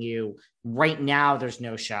cautioning you right now, there's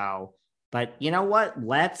no show, but you know what?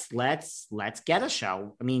 Let's get a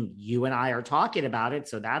show. I mean, you and I are talking about it,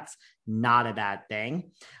 so that's not a bad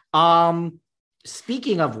thing.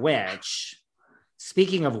 Speaking of which,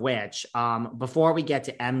 before we get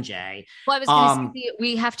to MJ, well, I was going to say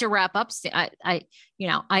we have to wrap up. I,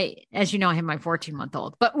 as you know, I have my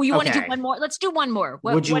 14-month-old, but we want to do one more. Let's do one more.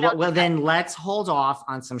 Well, then let's hold off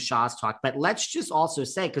on some Shaw's talk, but let's just also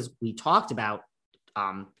say, because we talked about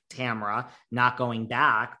Tamra not going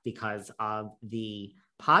back because of the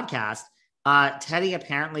podcast. Teddy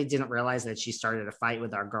apparently didn't realize that she started a fight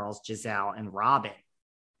with our girls, Giselle and Robin.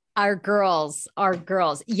 Our girls.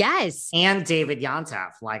 Yes. And David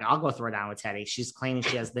Yontef. Like, I'll go throw down with Teddi. She's claiming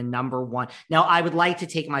she has the number one. Now, I would like to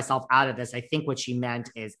take myself out of this. I think what she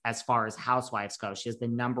meant is, as far as housewives go, she has the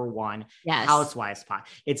number one housewives pod.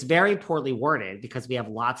 It's very poorly worded because we have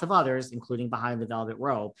lots of others, including Behind the Velvet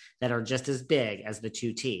Rope, that are just as big as the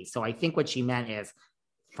 2T. So I think what she meant is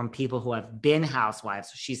from people who have been housewives.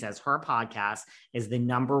 She says her podcast is the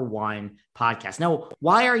number one podcast. Now,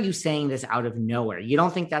 why are you saying this out of nowhere? You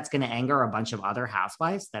don't think that's going to anger a bunch of other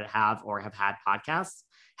housewives that have or have had podcasts?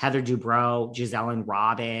 Heather Dubrow, Giselle and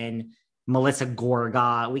Robin, Melissa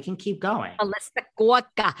Gorga. We can keep going. Melissa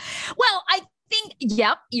Gorga. Well, I think,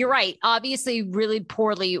 yep, you're right. Obviously, really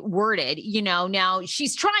poorly worded. Now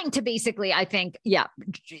she's trying to basically, I think,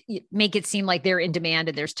 make it seem like they're in demand,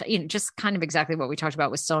 and there's, just kind of exactly what we talked about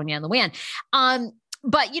with Sonia and Luann.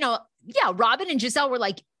 But Robin and Giselle were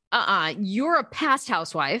like, you're a past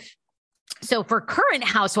housewife. So for current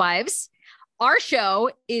housewives, our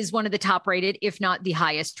show is one of the top rated, if not the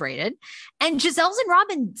highest rated. And Giselle's and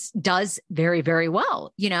Robin's does very, very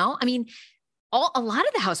well. I mean, a lot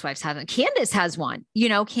of the housewives have them. Candace has one.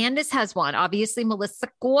 Candace has one. Obviously, Melissa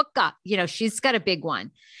Gorga, she's got a big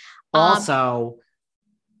one. Also,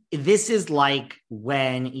 this is like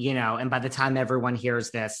when, and by the time everyone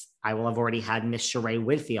hears this, I will have already had Miss Sheree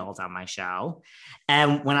Whitfield on my show.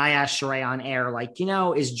 And when I asked Sheree on air, like,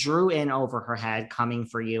 is Drew in over her head coming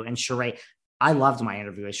for you? And Sheree, I loved my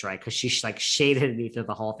interview with Sheree because she like shaded me through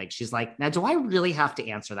the whole thing. She's like, now, do I really have to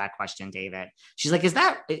answer that question, David? She's like, is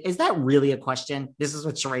that really a question? This is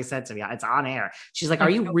what Sheree said to me. It's on air. She's like,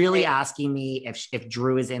 are you really asking me if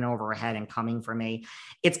Drew is in over her head and coming for me?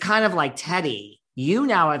 It's kind of like, Teddi, you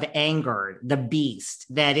now have angered the beast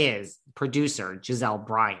that is producer Giselle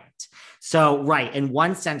Bryant. So, right, in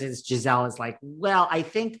one sentence, Giselle is like, well, I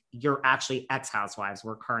think you're actually ex-housewives,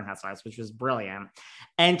 we're current housewives, which was brilliant.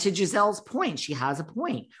 And to Giselle's point, she has a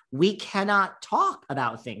point. We cannot talk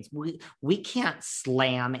about things. We can't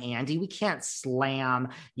slam Andy. We can't slam,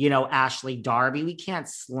 Ashley Darby. We can't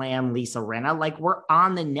slam Lisa Rinna. Like, we're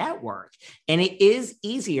on the network. And it is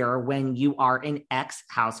easier when you are an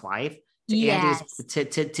ex-housewife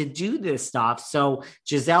to do this stuff. So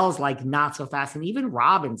Giselle's like, not so fast. And even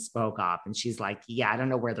Robin spoke up and she's like, I don't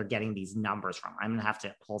know where they're getting these numbers from. I'm going to have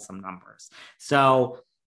to pull some numbers. So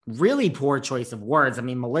really poor choice of words. I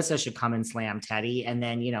mean, Melissa should come and slam Teddi and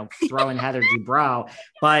then, throw in Heather Dubrow.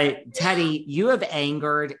 But Teddi, you have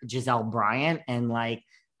angered Giselle Bryant, and like,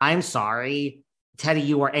 I'm sorry, Teddi,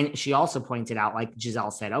 you are. And she also pointed out, like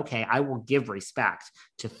Giselle said, okay, I will give respect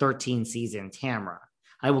to 13 season Tamra.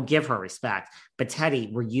 I will give her respect. But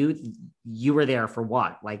Teddi, you were there for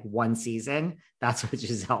what? Like one season? That's what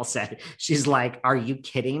Giselle said. She's like, are you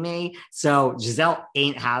kidding me? So Giselle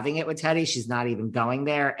ain't having it with Teddi. She's not even going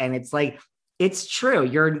there. And it's like, it's true.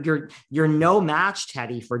 You're no match,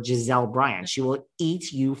 Teddi, for Giselle Bryant. She will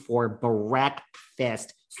eat you for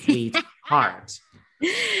breakfast, sweetheart.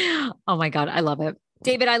 Oh my God. I love it.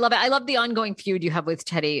 David, I love it. I love the ongoing feud you have with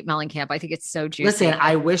Teddi Mellencamp. I think it's so juicy. Listen,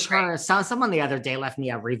 I wish her, someone the other day left me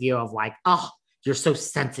a review of like, oh, you're so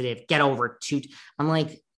sensitive. Get over it. I'm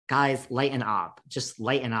like, guys, lighten up. Just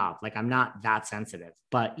lighten up. Like, I'm not that sensitive.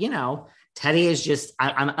 But, Teddi is just,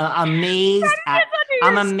 I'm amazed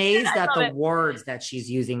at the words that she's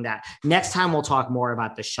using. That next time we'll talk more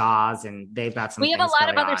about the Shaws, and they've got some. We have a lot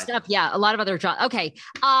of other stuff. Yeah, a lot of other jobs. Okay,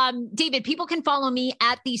 David, people can follow me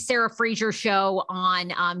at the Sarah Fraser Show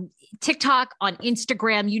on TikTok, on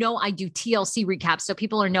Instagram. I do TLC recaps, so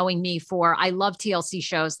people are knowing me for. I love TLC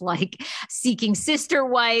shows like Seeking Sister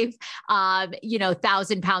Wife,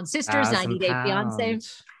 1,000-Pound Sisters, 90 Day Fiance.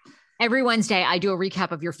 Every Wednesday, I do a recap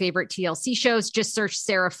of your favorite TLC shows. Just search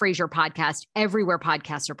Sarah Fraser Podcast everywhere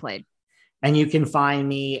podcasts are played. And you can find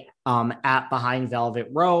me at Behind Velvet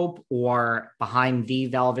Rope or Behind the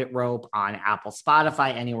Velvet Rope on Apple,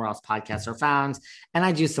 Spotify, anywhere else podcasts are found. And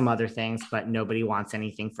I do some other things, but nobody wants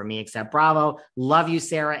anything from me except Bravo. Love you,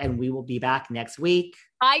 Sarah, and we will be back next week.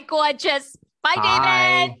 Bye, gorgeous.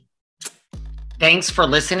 Bye, David. Thanks for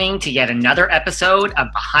listening to yet another episode of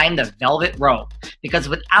Behind the Velvet Rope. Because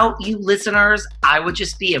without you listeners, I would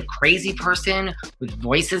just be a crazy person with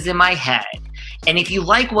voices in my head. And if you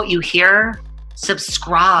like what you hear,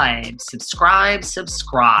 subscribe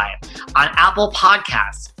on Apple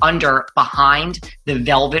Podcasts under Behind the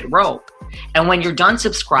Velvet Rope. And when you're done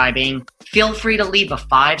subscribing, feel free to leave a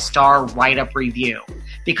 5-star write-up review,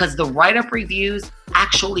 because the write-up reviews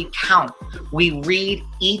actually count. We read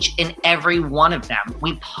each and every one of them.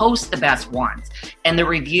 We post the best ones, and the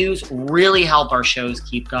reviews really help our shows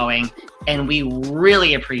keep going. And we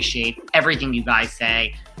really appreciate everything you guys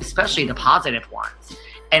say, especially the positive ones.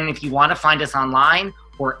 And if you want to find us online,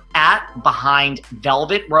 We're at Behind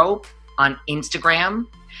Velvet Rope on Instagram.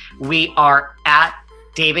 We are at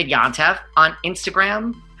David Yontef on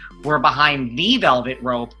Instagram. We're Behind the Velvet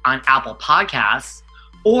Rope on Apple Podcasts.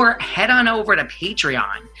 Or head on over to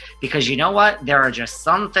Patreon, because you know what? There are just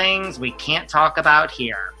some things we can't talk about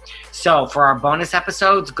here. So for our bonus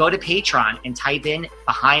episodes, go to Patreon and type in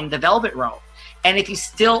Behind the Velvet Rope. And if you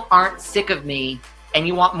still aren't sick of me and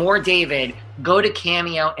you want more David, go to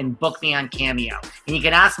Cameo and book me on Cameo. And you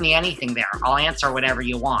can ask me anything there. I'll answer whatever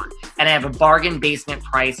you want. And I have a bargain basement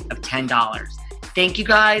price of $10. Thank you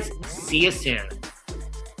guys. See you soon.